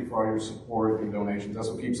do thank you for all your support and donations. That's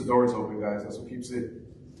what keeps the doors open, guys. That's what keeps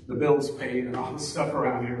the bills paid and all the stuff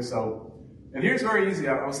around here. So, and here's very easy.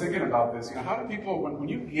 I was thinking about this. How do people, when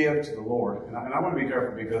you give to the Lord, and I want to be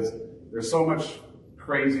careful because there's so much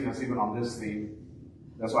craziness even on this theme.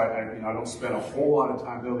 That's why I don't spend a whole lot of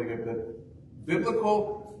time building it. But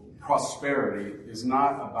biblical prosperity is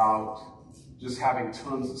not about just having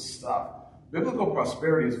tons of stuff. Biblical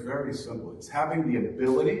prosperity is very simple. It's having the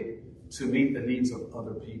ability to meet the needs of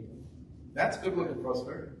other people. That's biblical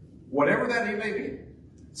prosperity. Whatever that need may be.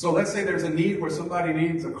 So let's say there's a need where somebody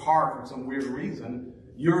needs a car for some weird reason.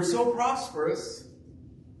 You're so prosperous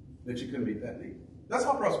that you can meet that need. That's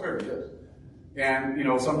what prosperity is. And,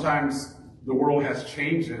 sometimes the world has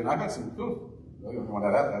changed it. And I've had some food.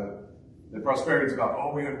 The prosperity is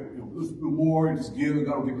about, we have to do more, and just give, and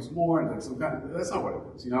God will give us more, and that's not what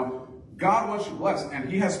it is, God wants you blessed, and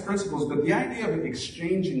He has principles, but the idea of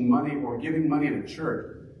exchanging money or giving money in a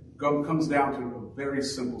church comes down to a very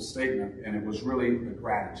simple statement, and it was really a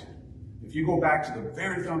gratitude. If you go back to the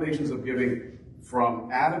very foundations of giving,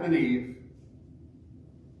 from Adam and Eve,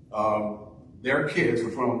 their kids,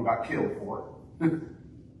 which one of them got killed for,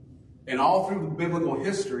 and all through the biblical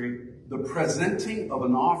history, the presenting of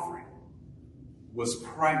an offering was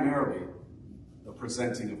primarily the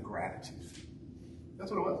presenting of gratitude.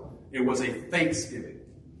 That's what it was. It was a thanksgiving.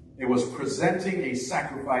 It was presenting a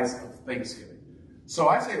sacrifice of thanksgiving. So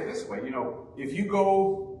I say it this way, if you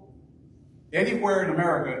go anywhere in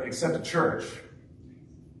America except a church,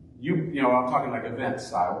 I'm talking like event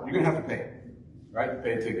style, you're going to have to pay, right?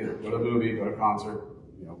 Pay a ticket, go to a movie, go to a concert,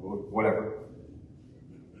 whatever.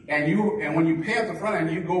 And when you pay at the front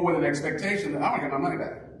end, you go with an expectation that I'm going to get my money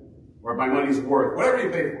back. Or my money's worth, whatever you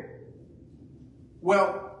pay for.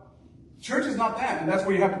 Well, Church is not that, and that's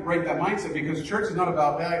where you have to break that mindset, because church is not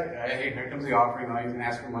about, hey, here comes the offering, and I can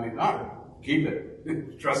ask for money. No, keep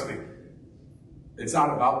it. Trust me. It's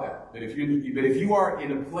not about that. But if you are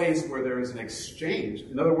in a place where there is an exchange,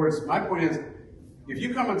 in other words, my point is, if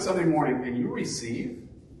you come on Sunday morning and you receive,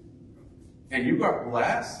 and you got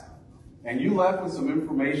blessed, and you left with some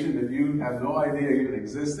information that you have no idea even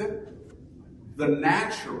existed, the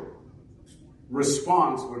natural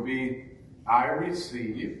response would be, I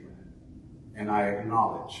receive and I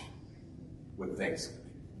acknowledge with thanksgiving.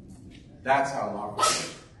 That's how an offering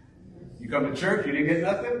is. You come to church, you didn't get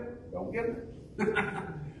nothing, don't give it.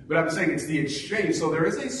 But I'm saying it's the exchange. So there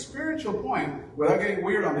is a spiritual point, without getting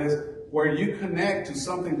weird on this, where you connect to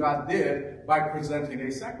something God did by presenting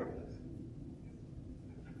a sacrifice.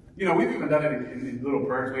 You know, we've even done it in little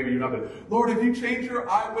prayers. Maybe you know that, Lord, if you change her,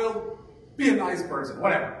 I will be a nice person.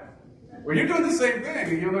 Whatever. Well, you're doing the same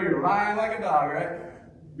thing, even though you're lying like a dog, right?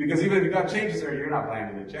 Because even if you got changes there, you're not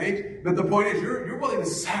planning to change. But the point is, you're willing to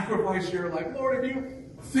sacrifice your life. Lord, if you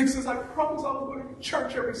fix this, I promise I'll go to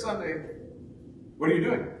church every Sunday. What are you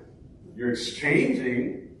doing? You're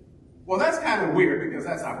exchanging. Well, that's kind of weird, because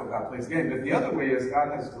that's not what God plays the game. But the other way is,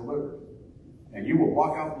 God has delivered. And you will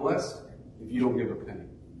walk out blessed if you don't give a penny.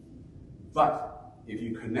 But if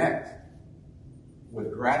you connect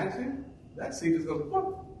with gratitude, that seed just goes,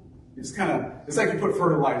 whoop. It's like you put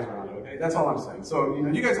fertilizer on it, okay? That's all I'm saying. So,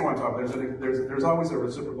 you guys don't want to talk. There's always a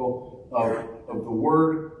reciprocal of the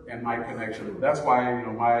word and my connection. That's why,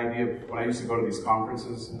 my idea, when I used to go to these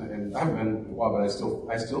conferences, and I haven't been in a while, but I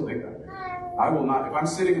still think that. I will not, if I'm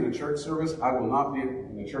sitting in a church service, I will not be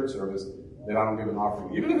in a church service that I don't give an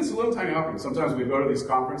offering. Even if it's a little tiny offering. Sometimes we go to these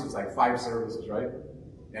conferences, like 5 services, right?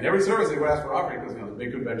 And every service they would ask for offering, because, the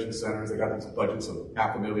big convention centers, they got these budgets of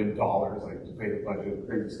 $500,000, like, to pay the budget,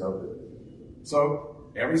 crazy stuff.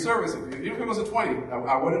 So, every service, even if it was a 20,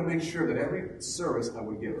 I wanted to make sure that every service I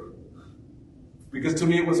would give. Because to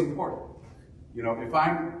me it was important. If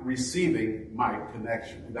I'm receiving my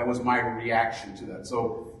connection, that was my reaction to that.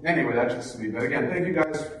 So, anyway, that's just me. But again, thank you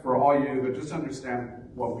guys for all you do, but just understand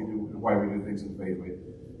what we do and why we do things in faith way.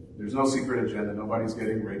 There's no secret agenda. Nobody's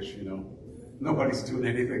getting rich, Nobody's doing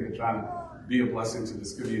anything to try to be a blessing to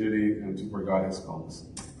this community and to where God has called us.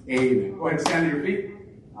 Amen. Go ahead and stand to your feet.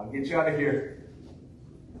 I'll get you out of here.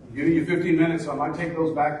 I'm giving you 15 minutes, so I might take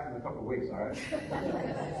those back in a couple of weeks, all right?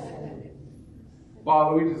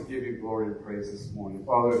 Father, we just give you glory and praise this morning.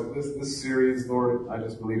 Father, this series, Lord, I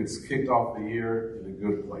just believe it's kicked off the year in a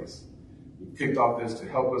good place. We've kicked off this to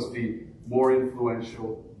help us be more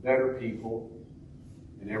influential, better people,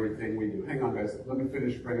 in everything we do. Hang on, guys. Let me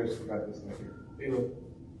finish praying. I just forgot this right here. Caleb,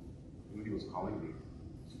 he was calling me.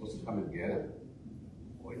 I'm supposed to come and get him.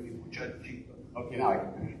 Okay, now I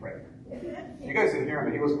can finish praying. You guys didn't hear him,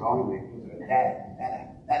 but he was calling me. He was like,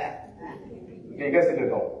 Dada. Okay, you guys didn't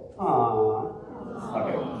go, aww.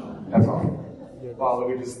 Okay, that's all. Father,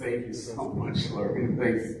 we just thank you so much, Lord. We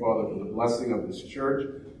thank you, Father, for the blessing of this church.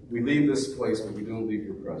 We leave this place, but we don't leave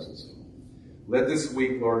your presence. Let this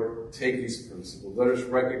week, Lord, take these principles. Let us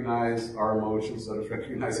recognize our emotions. Let us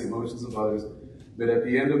recognize the emotions of others. But at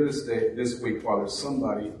the end of this week, Father,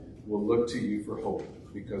 somebody will look to you for hope,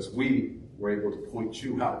 because we were able to point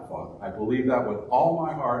you out, Father. I believe that with all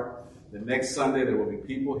my heart. The next Sunday, there will be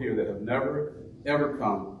people here that have never, ever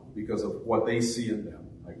come because of what they see in them.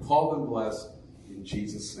 I call them blessed in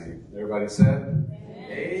Jesus' name. Everybody said?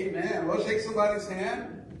 Amen. Well, shake somebody's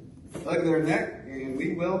hand. Hug their neck, and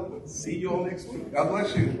we will see you all next week. God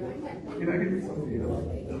bless you. Can I give you something?